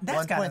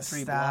 That's got to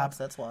stop. Blocks,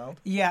 that's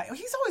wild. Yeah,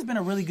 he's always been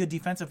a really good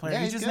defensive player.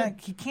 Yeah, he's just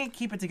he can't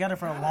keep it together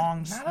for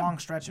long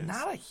stretches.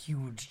 Not a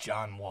huge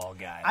John Wall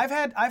guy. I've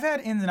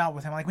had ins and out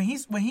with him. Like when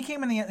he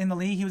came in the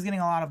league, he was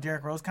getting a lot of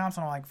Derrick Rose comps,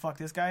 and I'm like, fuck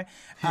this guy.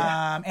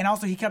 Yeah. And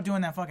also he kept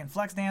doing that fucking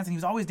flex dance, and he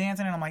was always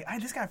dancing, and I'm like,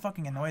 this guy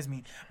fucking annoys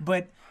me.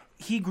 But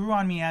he grew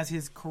on me as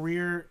his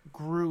career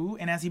grew,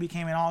 and as he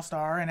became an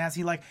all-star, and as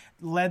he like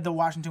led the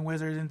Washington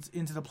Wizards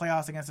into the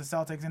playoffs against the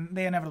Celtics, and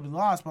they inevitably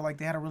lost, but like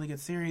they had a really good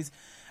series.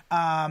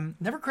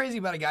 Never crazy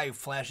about a guy who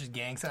flashes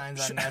gang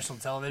signs on national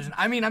television.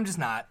 I mean, I'm just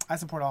not. I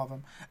support all of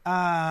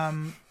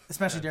them,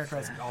 especially Derrick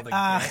Rose. All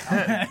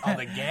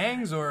the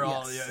gangs, or yes.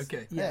 all? Yeah,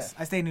 okay. Yes,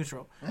 I stay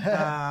neutral.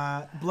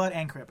 Blood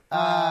and Crip.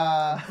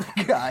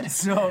 God.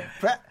 So.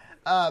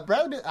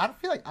 Bradley, I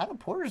feel like Otto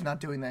Porter's not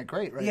doing that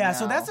great right now. Yeah,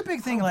 so that's a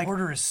big thing. Otto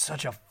Porter is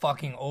such a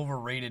fucking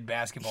overrated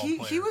basketball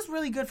player. He was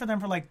really good for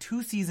them for like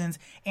 2 seasons,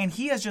 and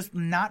he has just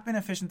not been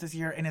efficient this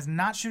year and is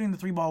not shooting the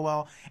 3-ball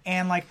well.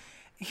 And like,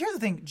 here's the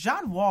thing: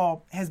 John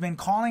Wall has been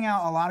calling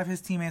out a lot of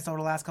his teammates over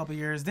the last couple of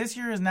years. This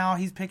year is now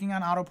he's picking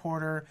on Otto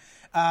Porter.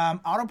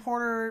 Otto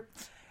Porter.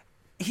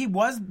 He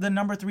was the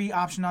number 3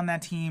 option on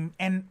that team,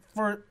 and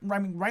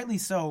rightly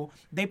so.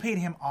 They paid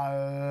him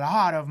a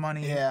lot of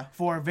money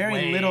for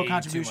very little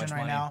contribution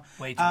right now.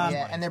 Way too much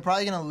money. And they're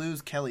probably going to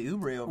lose Kelly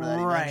Oubre over that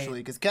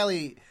eventually, because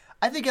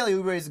I think Kelly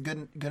Oubre is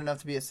good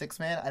enough to be a 6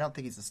 man. I don't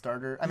think he's a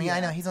starter. I mean,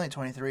 I know he's only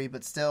 23,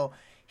 but still,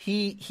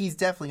 he's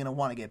definitely going to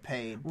want to get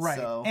paid. Right.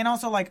 So. And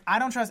also, like, I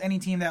don't trust any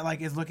team that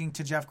like is looking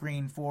to Jeff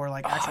Green for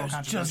like actual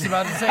contribution. Just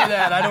about to say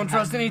that. I don't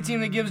trust any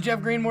team that gives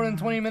Jeff Green more than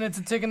 20 minutes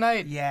a tick a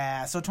night.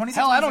 Yeah. So 26.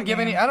 Hell, I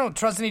don't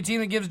trust any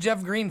team that gives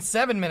Jeff Green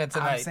 7 minutes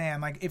a night. I'm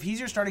saying, like, if he's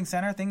your starting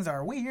center, things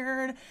are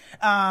weird.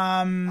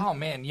 Oh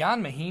man,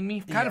 Jan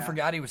Mahinmi. Kind of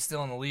forgot he was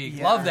still in the league.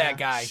 Yeah, Love that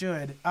guy.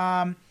 Should.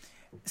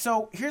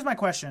 So here's my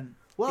question.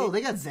 Whoa,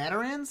 they got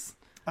Zatarans?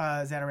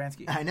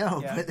 Zataransky. I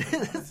know, Yeah. but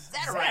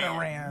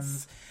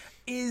Zatarans.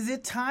 Is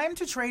it time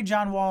to trade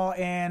John Wall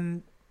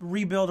and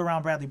rebuild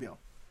around Bradley Beal?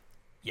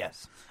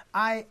 Yes.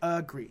 I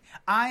agree.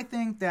 I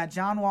think that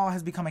John Wall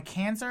has become a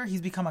cancer.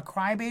 He's become a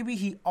crybaby.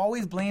 He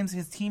always blames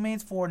his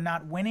teammates for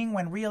not winning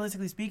when,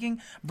 realistically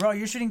speaking, bro,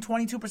 you're shooting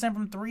 22%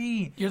 from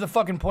three. You're the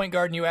fucking point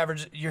guard, and you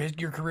average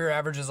your career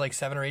average is like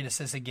 7 or 8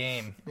 assists a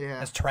game. Yeah.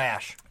 That's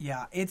trash.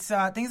 Yeah, it's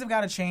things have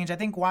got to change. I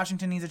think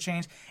Washington needs a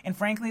change. And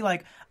frankly,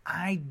 like,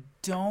 I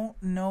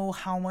don't know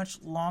how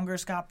much longer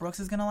Scott Brooks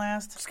is going to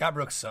last. Scott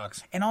Brooks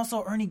sucks. And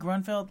also Ernie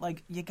Grunfeld,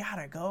 like, you got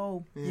to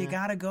go. Yeah. You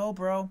got to go,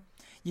 bro.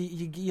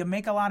 You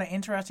make a lot of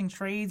interesting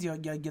trades. You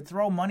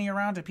throw money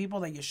around to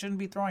people that you shouldn't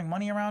be throwing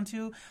money around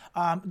to.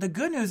 The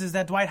good news is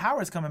that Dwight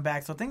Howard's coming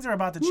back, so things are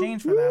about to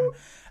change for them.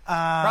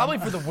 Probably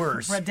for the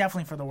worst.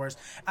 Definitely for the worst.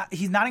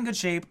 He's not in good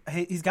shape.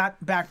 He's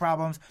got back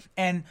problems,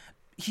 and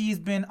he's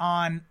been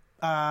on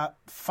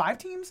 5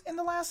 teams in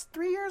the last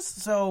 3 years.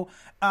 So,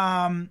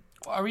 are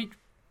we?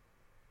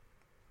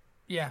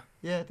 Yeah.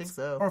 Yeah, I think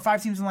so. Or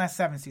 5 teams in the last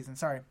 7 seasons.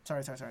 Sorry.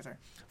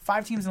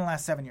 5 teams in the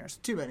last 7 years.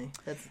 Too many.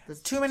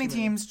 That's too many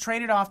teams.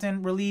 Traded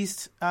often,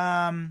 released.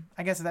 I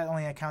guess that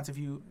only counts if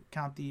you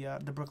count the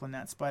Brooklyn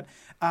Nets. But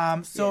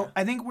I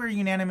think we're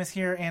unanimous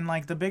here. And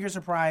like the bigger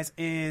surprise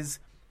is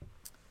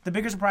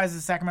the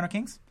Sacramento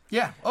Kings.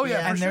 Yeah. Oh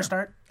yeah. And their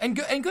start. And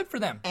good for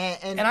them.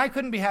 And I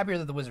couldn't be happier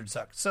that the Wizards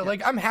sucked. So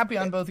like I'm happy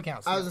on both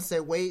accounts. I was gonna say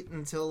wait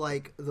until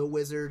like the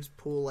Wizards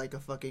pull like a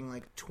fucking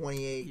like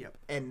 28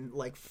 and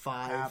like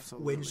 5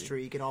 win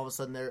streak, and all of a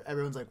sudden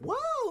everyone's like, whoa,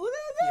 look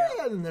at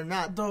that, and they're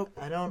not.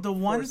 The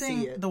one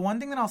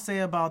thing that I'll say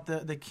about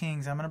the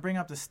Kings, I'm gonna bring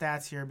up the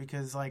stats here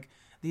because like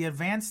the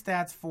advanced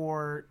stats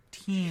for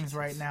teams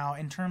right now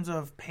in terms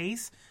of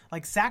pace,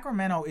 like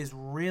Sacramento is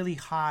really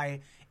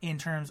high in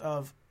terms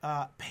of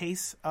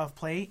pace of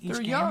play each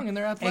they're game. Young and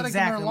they're athletic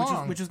exactly, and they're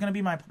long. which is going to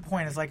be my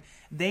point. Is like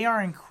they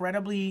are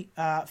incredibly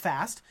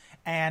fast,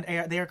 and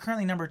they are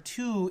currently number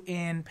 2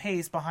 in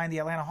pace behind the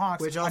Atlanta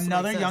Hawks. Which also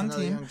another makes sense,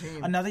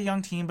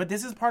 young team. But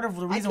this is part of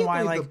the reason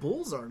why like the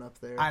Bulls aren't up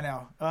there. I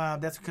know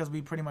that's because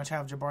we pretty much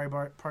have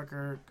Jabari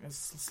Parker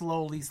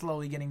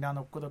slowly getting down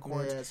the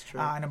court, that's true.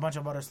 And a bunch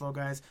of other slow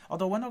guys.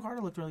 Although Wendell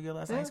Carter looked really good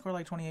last night. He scored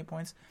like 28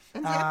 points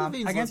and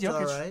against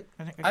Jokic. All right.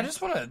 I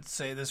just want to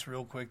say this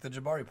real quick. The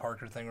Jabari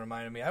Parker thing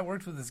reminded me. I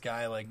worked with this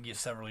guy like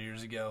several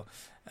years ago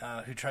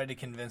who tried to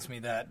convince me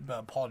that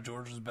Paul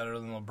George was better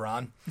than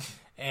LeBron.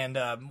 And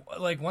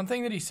like one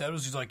thing that he said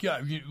was he's like,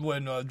 yeah,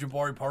 when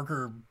Jabari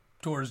Parker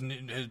tore his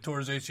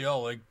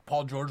ACL, like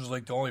Paul George was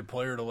like the only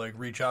player to like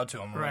reach out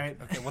to him. Right.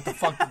 Like, okay, what the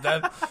fuck did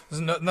that?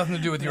 There's nothing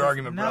to do with your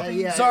argument, bro.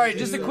 Yeah, Sorry,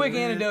 just a quick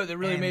anecdote that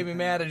really made me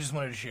mad. I just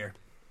wanted to share.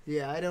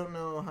 Yeah, I don't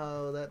know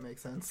how that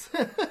makes sense.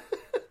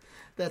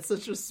 That's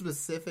such a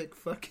specific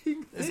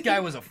fucking thing. This guy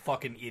was a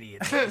fucking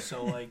idiot.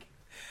 So like.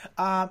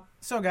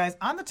 So, guys,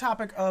 on the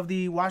topic of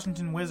the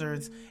Washington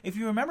Wizards, if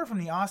you remember from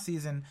the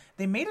offseason,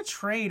 they made a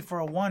trade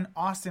for one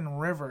Austin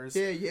Rivers.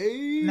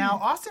 Yeah. Now,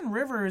 Austin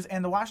Rivers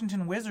and the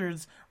Washington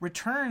Wizards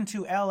returned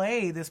to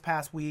L.A. this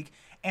past week,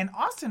 and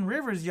Austin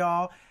Rivers,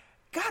 y'all,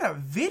 got a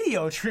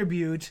video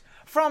tribute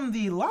from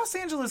the Los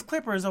Angeles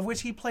Clippers, of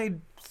which he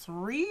played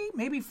 3,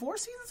 maybe 4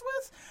 seasons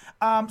with.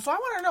 So I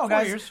want to know,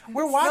 guys. 4 years.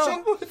 We're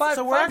watching. No, five,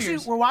 so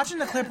we're watching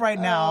the clip right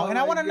now, and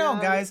I want to know,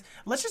 God. guys.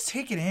 Let's just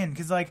take it in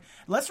because, like,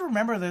 let's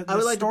remember the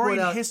like storied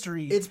out,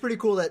 history. It's pretty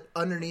cool that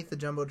underneath the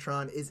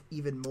jumbotron is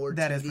even more.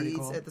 That TVs is pretty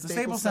cool. At the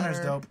Staples Center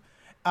Center's dope.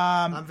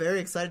 I'm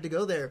very excited to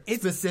go there.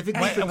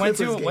 Specifically, I went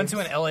to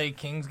an LA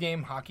Kings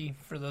game, hockey.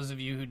 For those of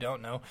you who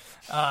don't know,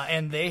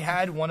 and they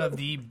had one of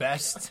the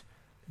best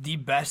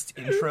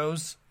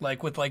intros,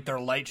 like with like their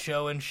light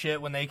show and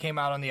shit when they came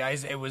out on the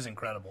ice. It was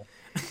incredible.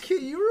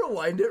 Can you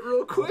rewind it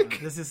real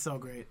quick? This is so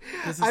great.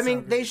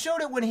 They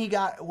showed it when he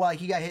got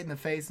hit in the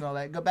face and all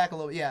that. Go back a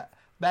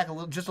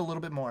little, just a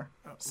little bit more.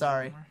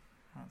 Sorry.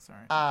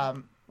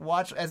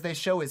 Watch as they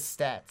show his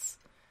stats.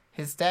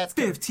 His stats: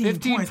 15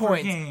 points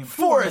per game,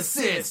 4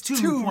 assists,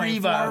 2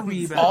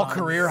 rebounds, all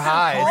career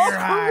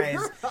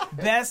highs.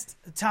 Best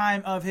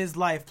time of his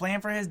life,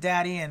 playing for his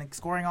daddy and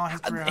scoring all his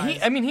career highs.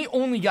 He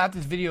only got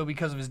this video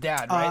because of his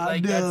dad,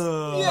 right?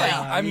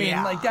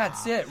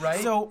 That's it,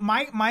 right? So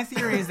my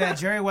theory is that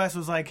Jerry West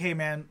was like, "Hey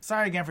man,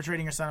 sorry again for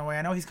trading your son away.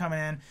 I know he's coming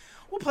in.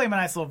 We'll play him a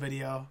nice little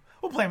video.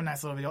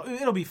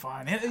 It'll be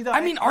fun.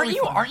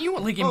 Aren't you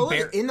like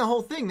embarrassed in the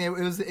whole thing? It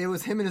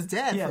was him and his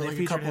dad for like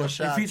a couple of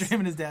shots. They featured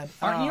him and his dad.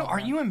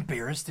 Aren't you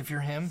embarrassed if you're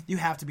him? You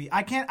have to be.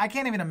 I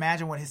can't even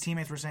imagine what his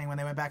teammates were saying when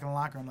they went back in the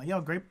locker room. Like, yo,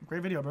 great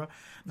video, bro.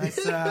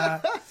 Nice.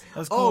 That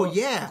was cool. Oh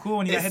yeah, cool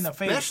when you got hit in the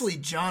face. Especially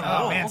John.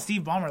 Oh man,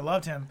 Steve Ballmer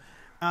loved him.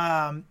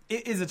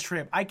 It is a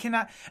trip. I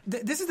cannot.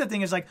 This is the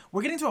thing. Is like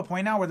we're getting to a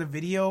point now where the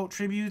video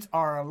tributes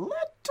are a little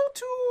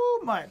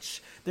too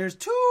much. There's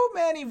too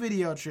many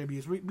video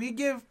tributes.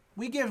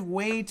 We give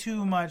way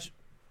too much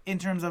in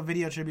terms of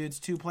video tributes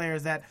to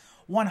players that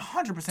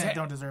 100%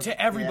 don't deserve it.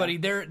 To everybody,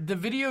 the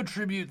video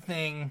tribute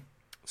thing,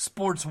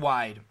 sports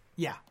wide.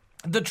 Yeah.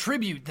 the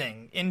tribute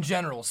thing in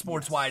general,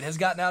 sports-wide, has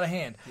gotten out of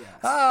hand.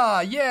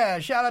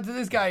 Yes. Shout out to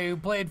this guy who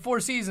played 4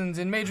 seasons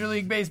in Major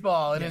League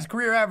Baseball, and his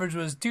career average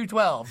was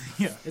 212.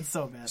 Yeah, it's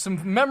so bad.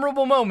 Some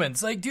memorable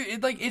moments. Like, dude,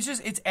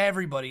 it's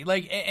everybody.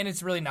 Like, and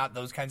it's really not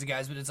those kinds of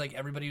guys, but it's like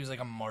everybody who's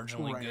like a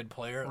marginally good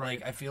player.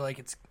 Like, I feel like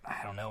it's,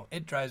 I don't know,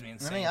 it drives me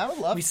insane. I mean, I would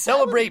love. We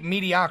celebrate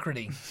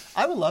mediocrity.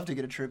 I would love to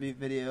get a tribute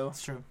video.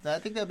 It's true. I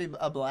think that'd be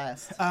a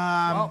blast.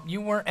 Well,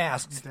 you weren't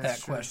asked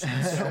that question.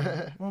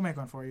 So we'll make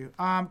one for you.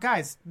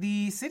 Guys,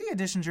 the City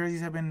Edition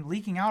jerseys have been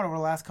leaking out over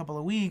the last couple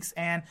of weeks,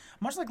 and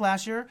much like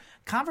last year,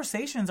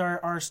 conversations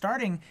are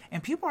starting,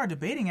 and people are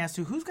debating as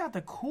to who's got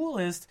the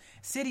coolest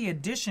City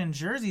Edition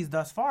jerseys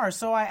thus far.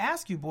 So I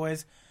ask you,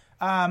 boys,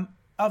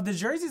 of the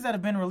jerseys that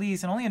have been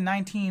released, and only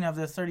 19 of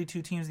the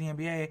 32 teams in the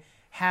NBA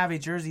have a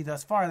jersey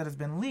thus far that has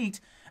been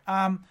leaked, who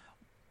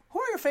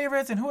are your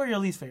favorites and who are your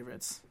least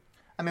favorites?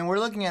 I mean, we're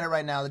looking at it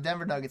right now. The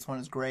Denver Nuggets one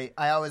is great.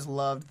 I always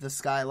loved the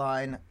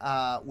skyline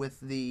with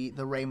the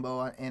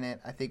rainbow in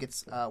it. I think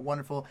it's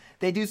wonderful.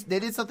 They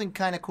did something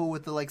kind of cool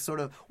with the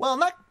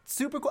not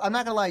super cool. I'm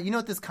not gonna lie. You know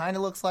what this kind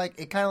of looks like?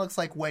 It kind of looks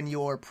like when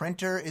your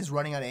printer is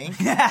running out of ink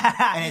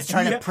and it's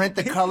trying to print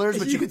the colors,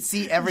 but you could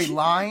see every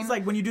line. It's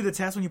like when you do the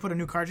test when you put a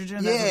new cartridge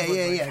in.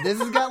 Yeah. This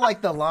has got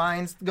like the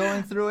lines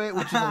going through it,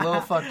 which is a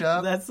little fucked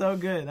up. That's so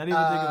good. I didn't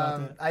even think about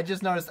that. I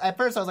just noticed at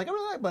first I was like, I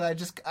really like, but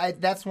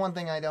that's one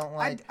thing I don't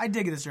like. I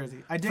dig this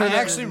jersey. I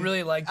actually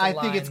really like the lines.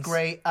 I think it's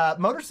great.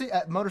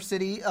 Motor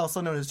City,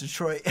 also known as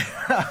Detroit.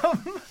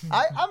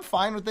 I'm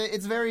fine with it.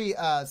 It's very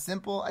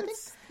simple. I think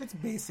it's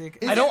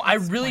basic. I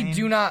really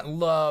do not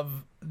love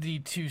the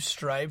 2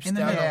 stripes in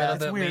the down the middle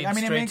it's that weird. lead I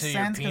mean, it straight makes to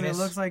sense your penis.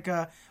 It looks like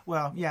it's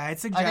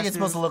suggestive. I think it's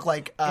supposed to look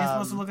like it's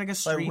supposed to look like a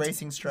street, like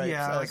racing stripes.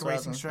 Yeah, like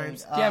racing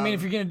stripes. Yeah, I mean,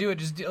 if you're gonna do it,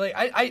 just do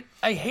I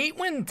hate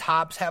when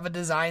tops have a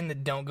design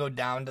that don't go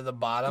down to the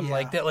bottom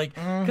like that,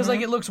 because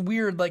it looks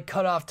weird, like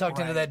cut off, tucked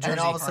into that jersey.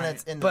 And all of a sudden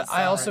it's in the But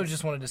side. I also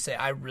just wanted to say,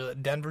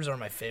 Denver's are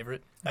my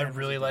favorite. I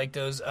really like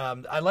those.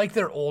 I like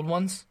their old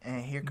ones.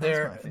 And here comes my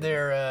favorite.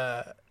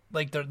 They're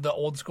like the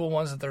old school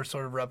ones that they're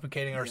sort of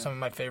replicating are some of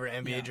my favorite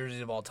NBA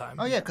jerseys of all time.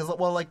 Oh yeah, because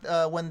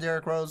when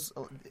Derrick Rose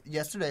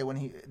yesterday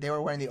they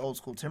were wearing the old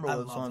school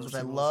Timberwolves ones, which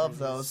I love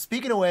those.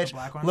 Speaking of which,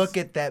 look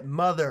at that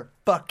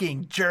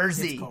motherfucking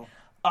jersey. Cool.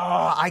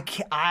 Oh,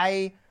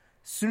 as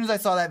soon as I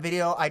saw that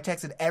video, I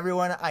texted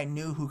everyone I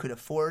knew who could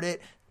afford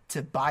it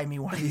to buy me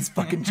one of these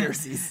fucking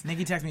jerseys.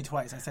 Nikki texted me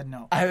twice. I said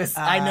no.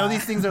 I know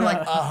these things are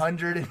like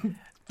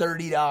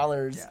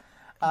 $130. Yeah.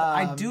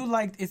 I do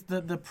like it's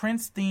the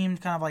Prince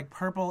themed kind of like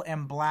purple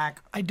and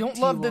black. I don't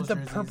love that the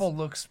purple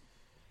looks.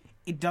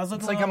 It does look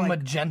it's like a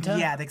magenta.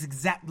 Yeah, that's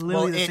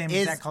literally the same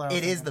exact color.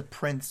 It is the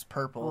Prince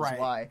purple, is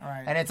why,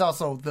 right. And it's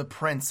also the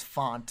Prince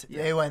font.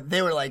 Yeah.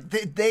 They were like,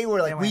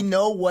 we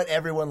know what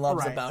everyone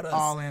loves about us.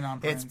 All in on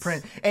Prince. It's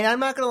Prince, and I'm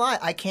not gonna lie,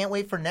 I can't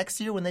wait for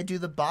next year when they do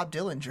the Bob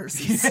Dylan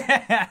jerseys.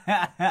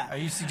 Are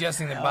you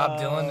suggesting that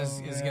Bob Dylan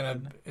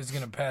is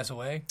gonna pass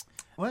away?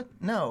 What?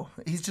 No,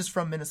 he's just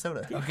from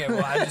Minnesota. Okay,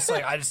 well, I just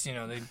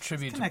they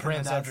tribute to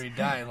Prince after he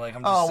died. Like,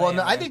 I'm just well, saying,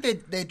 no, I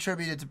think they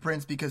attributed to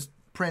Prince because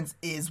Prince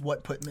is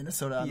what put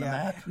Minnesota on the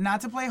map.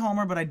 Not to play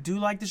Homer, but I do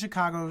like the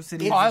Chicago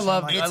City. I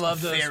love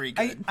those. Very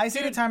good. I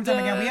say it time and time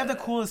again. We have the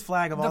coolest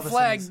flag of all the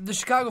cities. The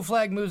Chicago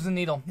flag moves the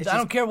needle. I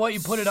don't care what you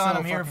put it on.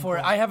 I'm here for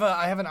it. I have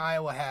an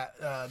Iowa hat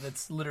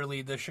that's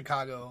literally the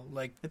Chicago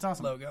it's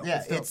awesome. logo.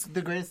 Yeah, it's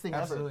the greatest thing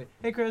Absolutely. ever.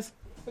 Hey, Chris.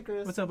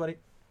 What's up, buddy?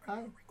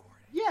 Hi.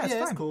 Yeah, it's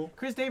fine. Cool.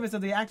 Chris Davis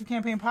of the Active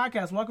Campaign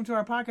Podcast. Welcome to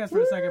our podcast for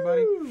a second,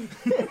 buddy.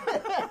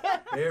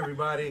 Hey,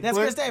 everybody. That's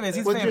Chris Davis.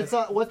 He's famous.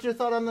 What's your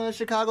thought on the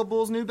Chicago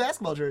Bulls' new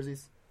basketball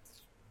jerseys?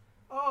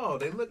 Oh,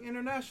 they look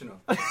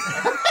international. That's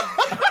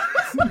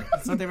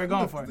what they were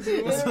going for.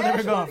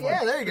 Yeah,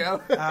 there you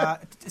go.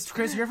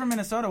 Chris, you're from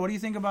Minnesota. What do you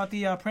think about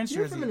the Prince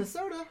You're jersey? from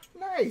Minnesota?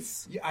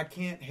 Nice. Yeah, I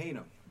can't hate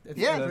them. That's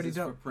pretty it's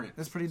dope. for Prince.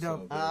 That's pretty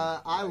dope.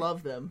 I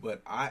love them.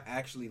 But I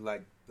actually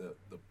like the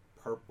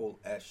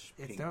purple-esh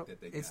pink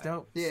that they got. It's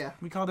dope. Yeah.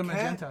 We called them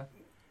magenta.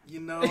 You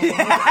know. Not a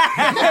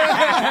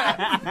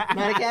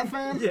Cat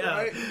fan? Yeah.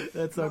 Right?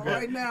 That's so Not good.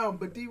 right now,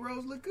 but D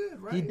Rose look good,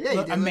 right? Yeah, he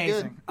did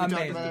amazing. Look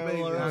good.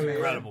 Amazing.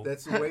 Incredible.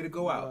 That's the way to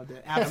go out.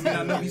 Absolutely.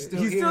 I know he's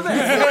still He's here. still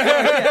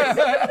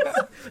there.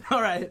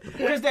 All right.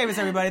 Couple Davis,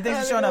 everybody. Thanks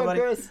for showing up, buddy.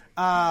 Chris.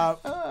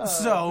 Nice.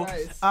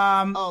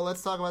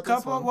 Let's talk about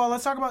this one. Well,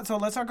 let's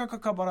talk a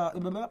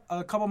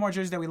couple more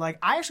jerseys that we like.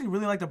 I actually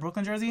really like the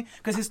Brooklyn jersey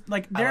because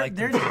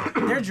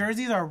their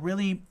jerseys are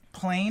really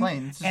plain,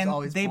 It's and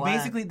always they black.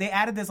 basically they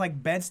added this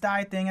like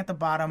Bed-Stuy thing at the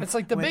bottom. It's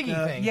like the with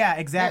Biggie thing. Yeah,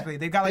 exactly. Yeah,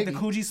 They've got like the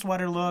Biggie. Coogee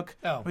sweater look,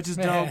 which is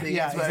dope. Biggie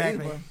Yeah, sweater.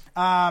 exactly.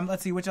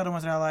 Let's see which other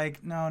ones did I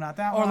like. No, not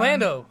that one.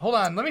 Orlando. Hold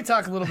on. Let me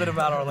talk a little bit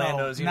about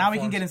Orlando's. Now we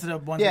can get into the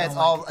ones. Yeah, we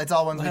don't like. it's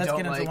all ones we Let's don't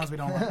get into like. the ones we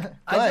don't like. Go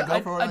ahead,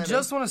 go for I Orlando.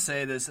 just want to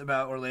say this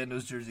about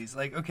Orlando's jerseys.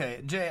 Like,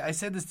 okay, Jay, I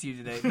said this to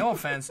you today. No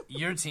offense,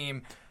 your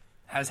team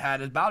has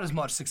had about as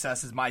much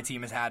success as my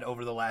team has had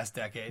over the last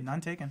decade.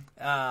 None taken.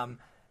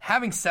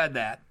 Having said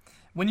that,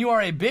 when you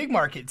are a big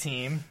market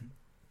team,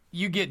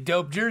 you get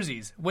dope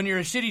jerseys. When you're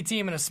a shitty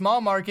team in a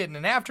small market and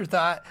an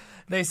afterthought,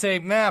 they say,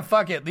 nah,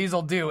 fuck it,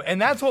 these'll do.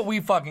 And that's what we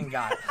fucking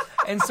got.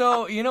 And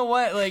so, you know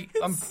what? Like,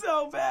 It's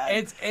so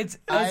bad. It's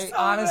so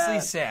honestly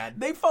bad. sad.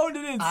 They phoned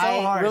it in so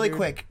hard. Really dude.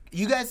 quick,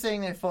 you guys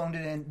saying they phoned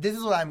it in, this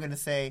is what I'm going to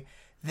say.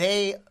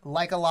 They,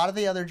 like a lot of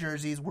the other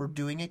jerseys, were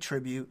doing a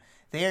tribute.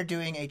 They are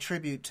doing a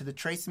tribute to the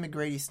Tracy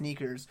McGrady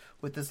sneakers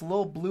with this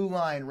little blue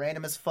line,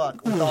 random as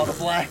fuck, with all the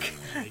black.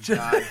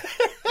 God,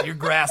 you're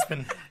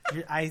grasping.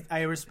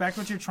 I respect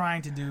what you're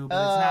trying to do, but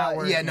it's not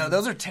working. Yeah, no,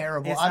 those are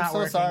terrible. It's I'm not so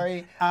working.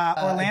 sorry.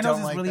 Orlando's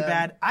is like really them.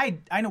 bad.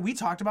 I know we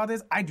talked about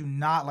this. I do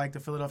not like the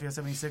Philadelphia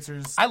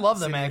 76ers. I love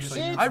them, City actually.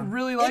 Edition. I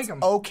really like It's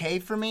them. okay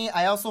for me.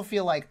 I also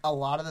feel like a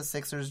lot of the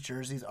Sixers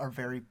jerseys are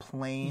very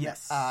plain.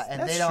 Yes,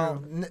 and that's they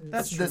don't. true.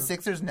 That's the true.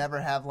 Sixers never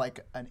have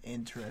like an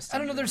interest. I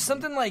don't know. There's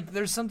something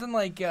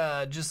like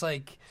just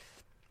like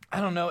I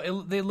don't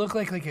know. They look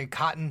like a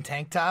cotton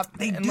tank top.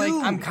 They and do.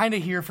 Like I'm kind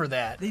of here for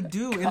that. They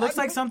do. It looks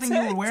like something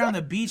you would wear on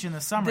the beach in the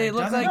summer. They It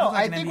look doesn't like- look No,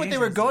 I an think NBA what they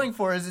were jersey. going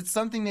for is it's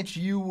something that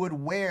you would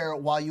wear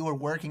while you were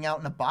working out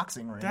in a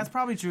boxing ring. That's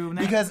probably true.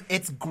 Because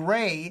it's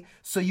gray,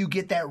 so you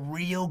get that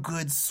real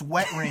good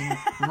sweat ring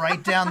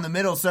right down the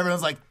middle. So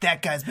everyone's like,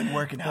 "That guy's been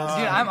working out."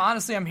 Dude,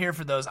 I'm here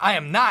for those. I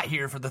am not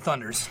here for the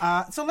Thunders.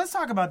 So let's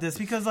talk about this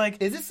because,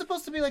 like, Is it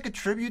supposed to be like a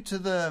tribute to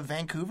the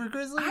Vancouver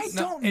Grizzlies?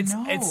 I don't it's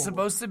know. It's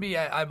supposed to be,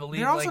 I believe,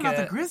 they're also like not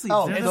a, the Grizzlies.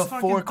 Oh, they're the fucking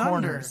Four Thunder.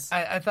 Corners.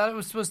 I thought it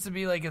was supposed to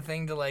be like a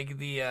thing to like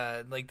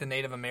the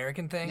Native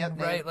American thing, Yep,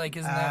 right? Like,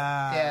 isn't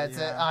that? Yeah,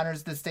 it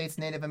honors the state's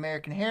Native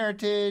American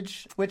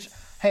heritage. Which,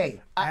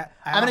 hey, I'm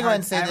gonna go ahead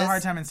and say I have this. a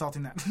hard time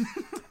insulting that.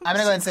 I'm gonna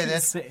go ahead and say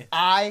this. Say it.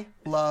 I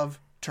love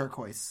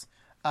turquoise.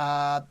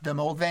 Them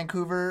old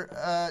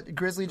Vancouver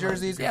Grizzly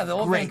jerseys. Yeah, the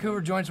old great.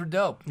 Vancouver joints were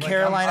dope. Like,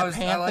 Carolina I like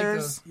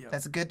Panthers. those.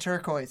 That's a good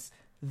turquoise.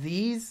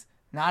 These,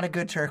 not a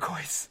good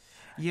turquoise.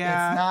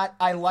 Yeah. It's not.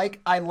 I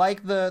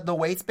like the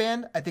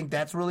waistband. I think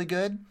that's really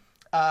good.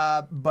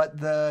 But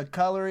the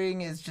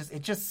coloring is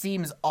it just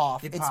seems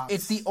off. pops.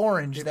 It's the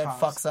orange It that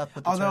pops. fucks up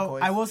with the Although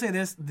turquoise. I will say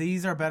this,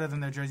 these are better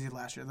than their jerseys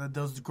last year.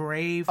 Those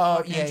gray Oh,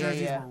 fucking yeah,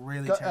 jerseys yeah. were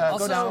really Go- terrible.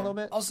 go down a little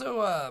bit.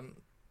 Also,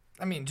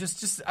 I mean,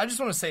 I just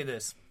want to say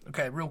this,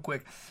 okay, real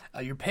quick.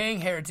 You're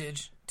paying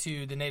heritage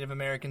to the Native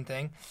American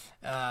thing.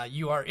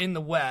 You are in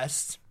the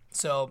West,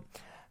 so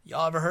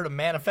y'all ever heard of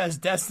Manifest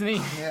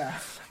Destiny? Yeah.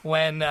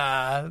 When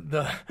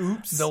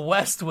the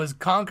West was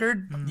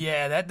conquered,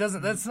 yeah,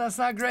 that's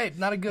not great.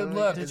 Not a good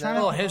look. they're It's a trying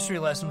little to- history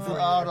lesson for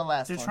Oh, you. the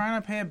last They're one. trying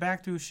to pay it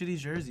back through shitty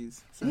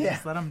jerseys. So Yeah.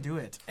 just let them do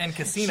it. And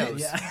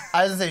casinos.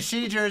 I was gonna say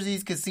shitty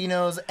jerseys,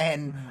 casinos,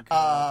 and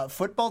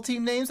football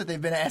team names that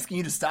they've been asking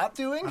you to stop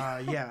doing.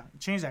 Yeah,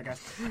 change that,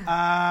 guys.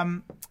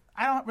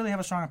 I don't really have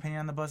a strong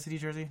opinion on the Buzz City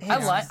jersey. I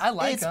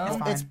like it's,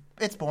 them.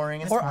 it's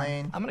boring. It's Port-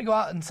 plain. I'm gonna go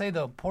out and say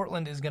though,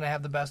 Portland is gonna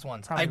have the best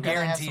ones. I Probably. guarantee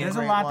Gonna it. have There's a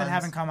great lot ones. that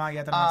haven't come out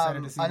yet that I'm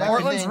excited to see. another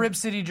Portland's thing- Rip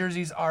City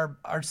jerseys are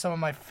some of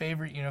my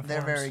favorite uniforms.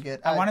 They're very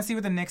good. I want to see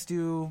what the Knicks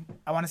do.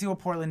 I want to see what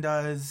Portland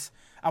does.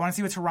 I want to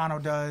see what Toronto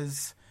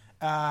does.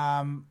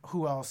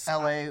 Who else?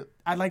 LA.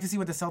 I'd like to see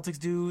what the Celtics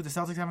do. The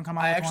Celtics haven't come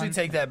out I with actually one.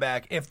 take that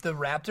back. If the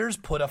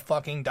Raptors put a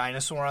fucking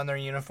dinosaur on their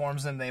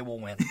uniforms, then they will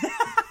win.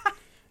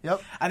 Yep.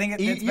 I think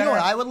You it's know better. what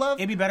I would love?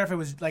 It'd be better if it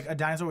was like a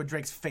dinosaur with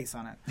Drake's face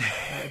on it.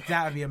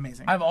 That would be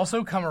amazing. I've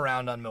also come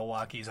around on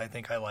Milwaukee's. I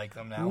think I like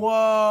them now.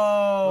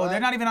 Whoa! What? They're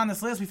not even on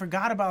this list. We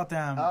forgot about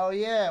them. Oh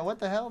yeah. What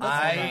the hell?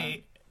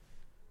 I'm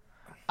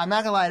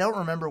not gonna lie. I don't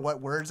remember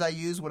what words I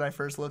used when I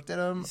first looked at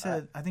them.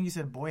 I think you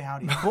said "boy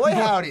howdy." Boy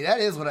howdy, that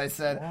is what I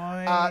said.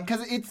 Boy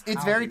Because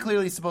it's very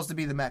clearly supposed to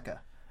be the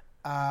Mecca.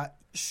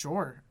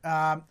 Sure.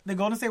 The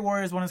Golden State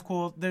Warriors one is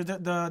cool.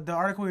 The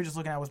article we were just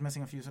looking at was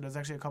missing a few, so there's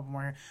actually a couple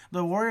more here.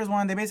 The Warriors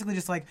one, they basically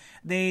just like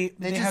they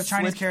just have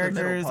Chinese switched the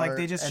middle characters, like part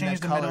they just and the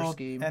changed the color middle,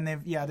 scheme. and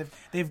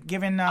they've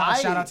given a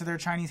shout out to their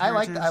Chinese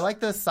heritage. I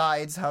like the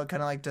sides, how it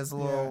kind of like does a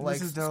little Yeah, like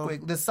this is dope.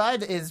 squig. The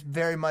side is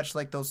very much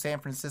like those San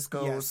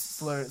Francisco Yes.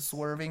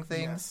 swerving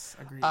things. Yes,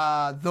 agreed.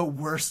 The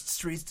worst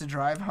streets to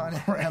drive on.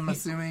 I'm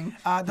assuming.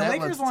 The That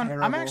Lakers looks one,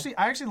 terrible.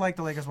 I actually like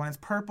the Lakers one. It's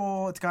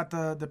purple. It's got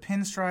the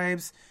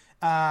pinstripes.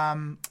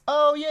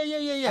 Oh yeah.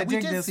 I We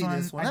dig did this see one.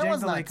 this one. I That dig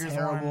one's the not Lakers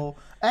terrible.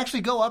 Actually,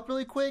 go up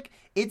really quick.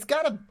 It's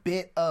got a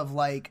bit of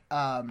like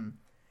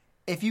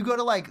if you go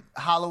to like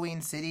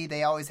Halloween City,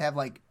 they always have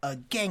like a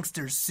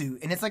gangster suit,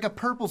 and it's like a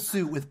purple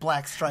suit with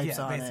black stripes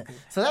Yeah, on basically.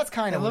 it. So that's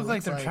kind They of look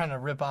like they're trying to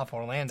rip off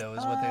Orlando.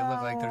 Is what they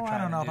look like they're trying to do. I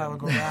don't know if I would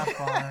go that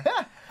far.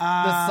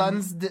 The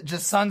Suns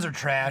just Suns are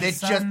trash. they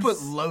They just put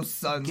Suns low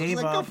Suns. Gave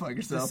Like, up. go fuck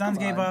yourself. The Suns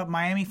Come gave on. up.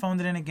 Miami phoned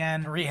it in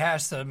again.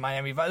 rehash the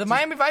Miami Vice. The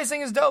Miami Vice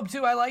thing is dope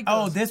too. I like those.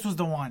 Oh, this was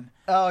the one.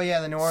 Oh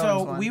yeah, the New Orleans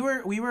So one.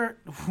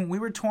 we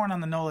were torn on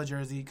the NOLA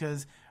jersey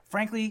because,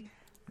 frankly,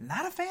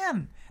 not a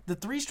fan. The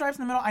three stripes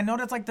in the middle. I know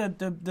that's like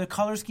the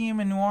color scheme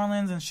in New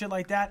Orleans and shit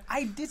like that.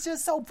 It's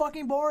just so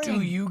fucking boring.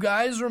 Do you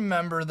guys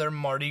remember their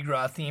Mardi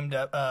Gras themed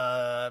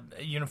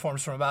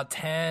uniforms from about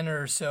 10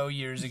 or so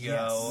years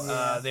ago?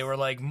 Yes. They were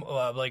like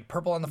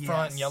purple on the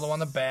front and Yes. yellow on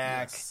the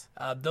back. Yes.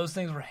 Those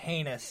things were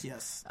heinous.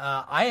 Yes.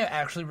 I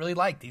actually really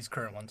like these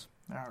current ones.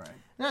 All right.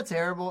 Not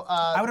terrible.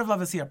 I would have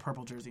loved to see a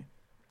purple jersey.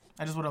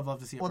 I just would have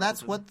loved to see. Well,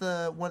 that's what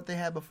they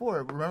had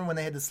before. Remember when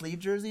they had the sleeve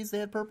jerseys? They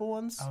had purple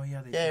ones. Oh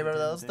yeah, remember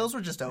those? Those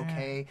were just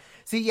okay.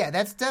 See, yeah,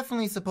 that's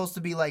definitely supposed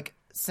to be like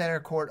center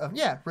court of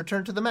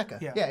return to the Mecca.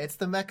 Yeah, it's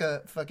the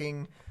Mecca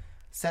fucking.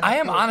 I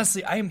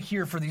am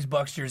here for these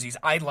Bucks jerseys.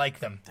 I like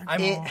them.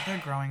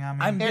 They're growing on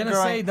me. I'm gonna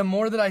say the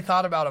more that I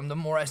thought about them, the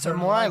more I started.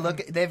 The more I look,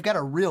 they've got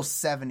a real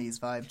 '70s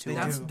vibe to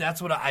them.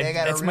 That's what I. They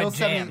got that's a real my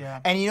jam.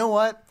 70s, and you know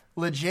what?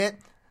 Legit,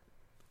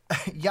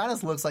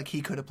 Giannis looks like he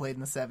could have played in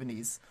the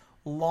 '70s.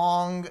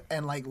 Long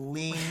and like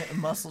lean,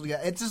 muscled guy.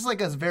 It's just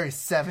like a very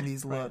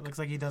 '70s look. Right. Looks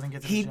like he doesn't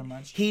get to the gym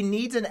much. He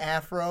needs an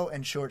afro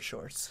and short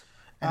shorts.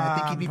 And I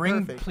think he'd be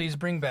perfect. Please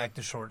bring back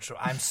the short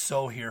short. I'm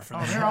so here for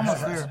this. They're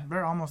almost there.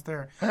 They're almost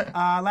there.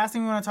 Last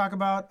thing we want to talk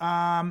about,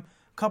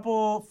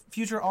 couple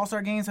future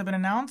All-Star games have been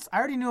announced. I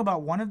already knew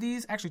about one of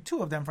these, actually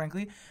two of them,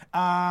 frankly.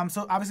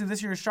 So obviously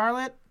this year is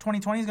Charlotte.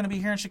 2020 is going to be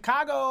here in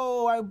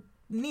Chicago. I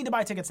need to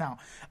buy tickets now.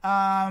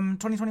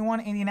 2021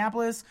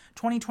 Indianapolis.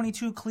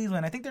 2022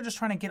 Cleveland. I think they're just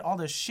trying to get all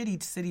the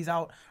shitty cities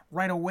out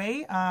right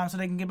away, so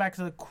they can get back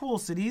to the cool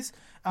cities.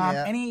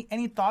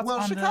 Any thoughts? Well,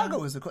 on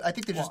Chicago is. I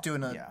think they're just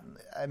doing a. Yeah.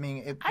 I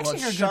mean, I actually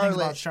heard good things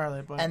about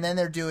Charlotte, but and then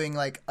they're doing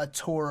like a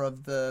tour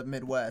of the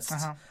Midwest.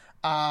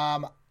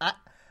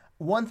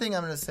 One thing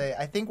I'm going to say,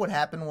 I think what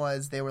happened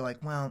was they were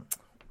like, well,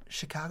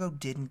 Chicago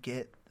didn't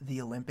get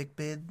the Olympic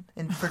bid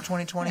for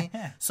 2020,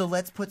 so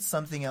let's put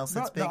something else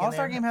that's big in there. The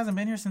All-Star game hasn't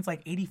been here since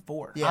like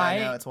 '84. Yeah, I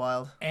know, it's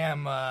wild.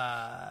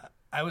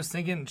 I was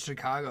thinking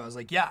Chicago. I was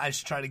like, yeah, I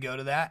should try to go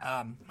to that.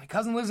 My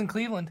cousin lives in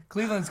Cleveland.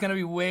 Cleveland's going to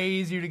be way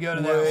easier to go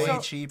to that. Way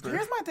cheaper.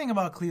 Here's my thing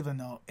about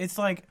Cleveland, though. It's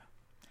like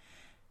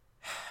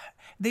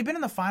they've been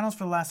in the finals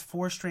for the last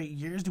 4 straight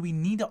years. Do we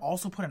need to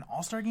also put an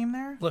All-Star game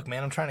there? Look,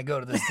 man, I'm trying to go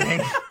to this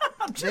thing.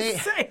 I'm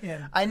just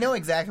saying. I know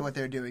exactly what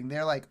they're doing.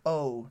 They're like,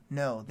 oh,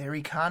 no, their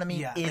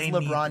economy is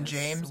LeBron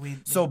James.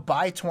 So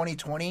by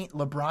 2020,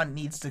 LeBron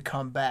needs to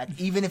come back,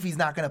 even if he's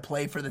not going to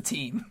play for the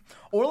team.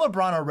 Or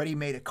LeBron already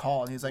made a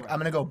call, and he's like, I'm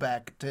going to go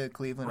back to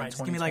Cleveland in 2020.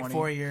 Just give me like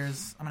 4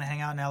 years. I'm going to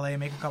hang out in L.A.,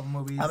 make a couple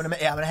movies. I'm going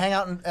to hang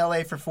out in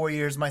L.A. for 4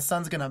 years. My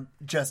son's going to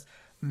just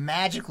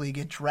magically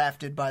get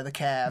drafted by the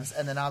Cavs,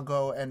 and then I'll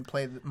go and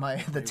play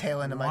the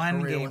tail end of my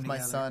career with my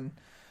son.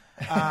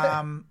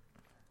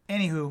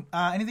 Anywho,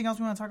 anything else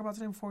we want to talk about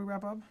today before we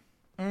wrap up?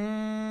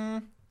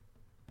 No.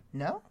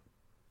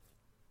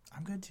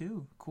 I'm good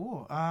too.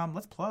 Cool.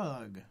 Let's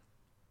plug.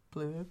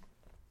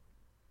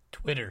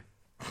 Twitter.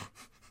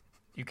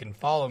 You can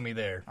follow me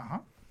there.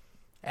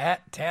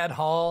 At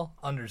 @TadHall_.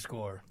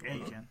 Yeah,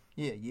 you can.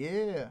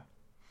 Yeah.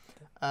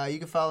 You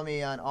can follow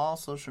me on all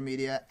social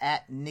media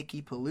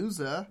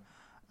 @NickyPalooza.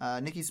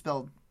 Nicky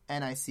spelled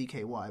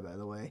Nicky, by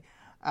the way.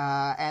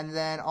 And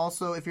then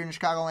also, if you're in the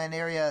Chicagoland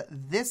area,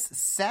 this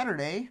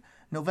Saturday,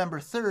 November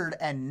 3rd,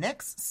 and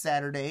next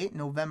Saturday,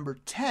 November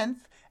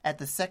 10th, at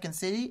the Second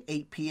City,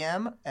 8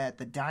 p.m. at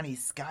the Donnie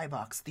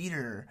Skybox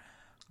Theater.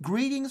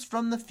 Greetings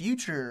from the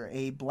Future,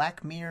 a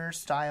Black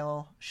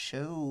Mirror-style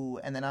show.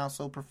 And then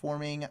also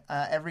performing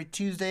every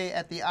Tuesday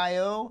at the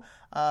I.O.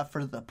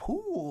 For the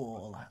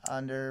pool.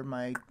 Under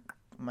my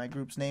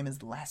group's name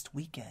is Last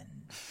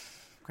Weekend.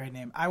 Great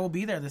name. I will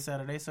be there this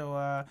Saturday,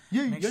 so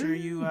make sure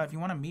you, if you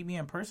want to meet me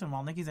in person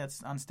while Nicky's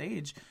on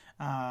stage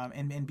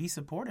and be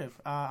supportive,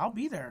 I'll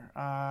be there.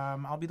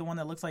 I'll be the one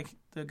that looks like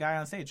the guy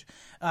on stage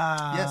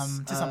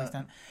to some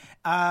extent.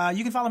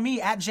 You can follow me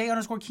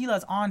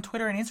 @J_Keelas on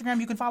Twitter and Instagram.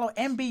 You can follow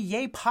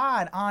NBA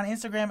Pod on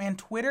Instagram and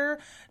Twitter.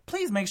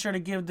 Please make sure to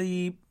give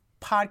the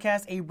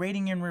podcast a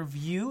rating and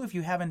review if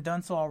you haven't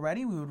done so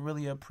already. We would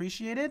really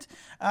appreciate it.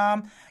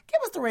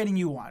 Give us the rating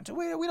you want.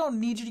 We don't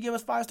need you to give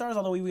us 5 stars,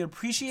 although we would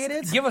appreciate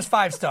it. Give us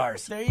 5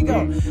 stars. There you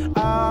go.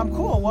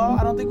 Cool. Well,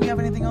 I don't think we have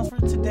anything else for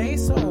today.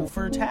 So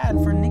for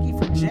Tad, for Nicky,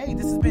 for Jay,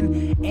 this has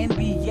been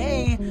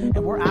NBA,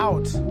 and we're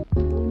out.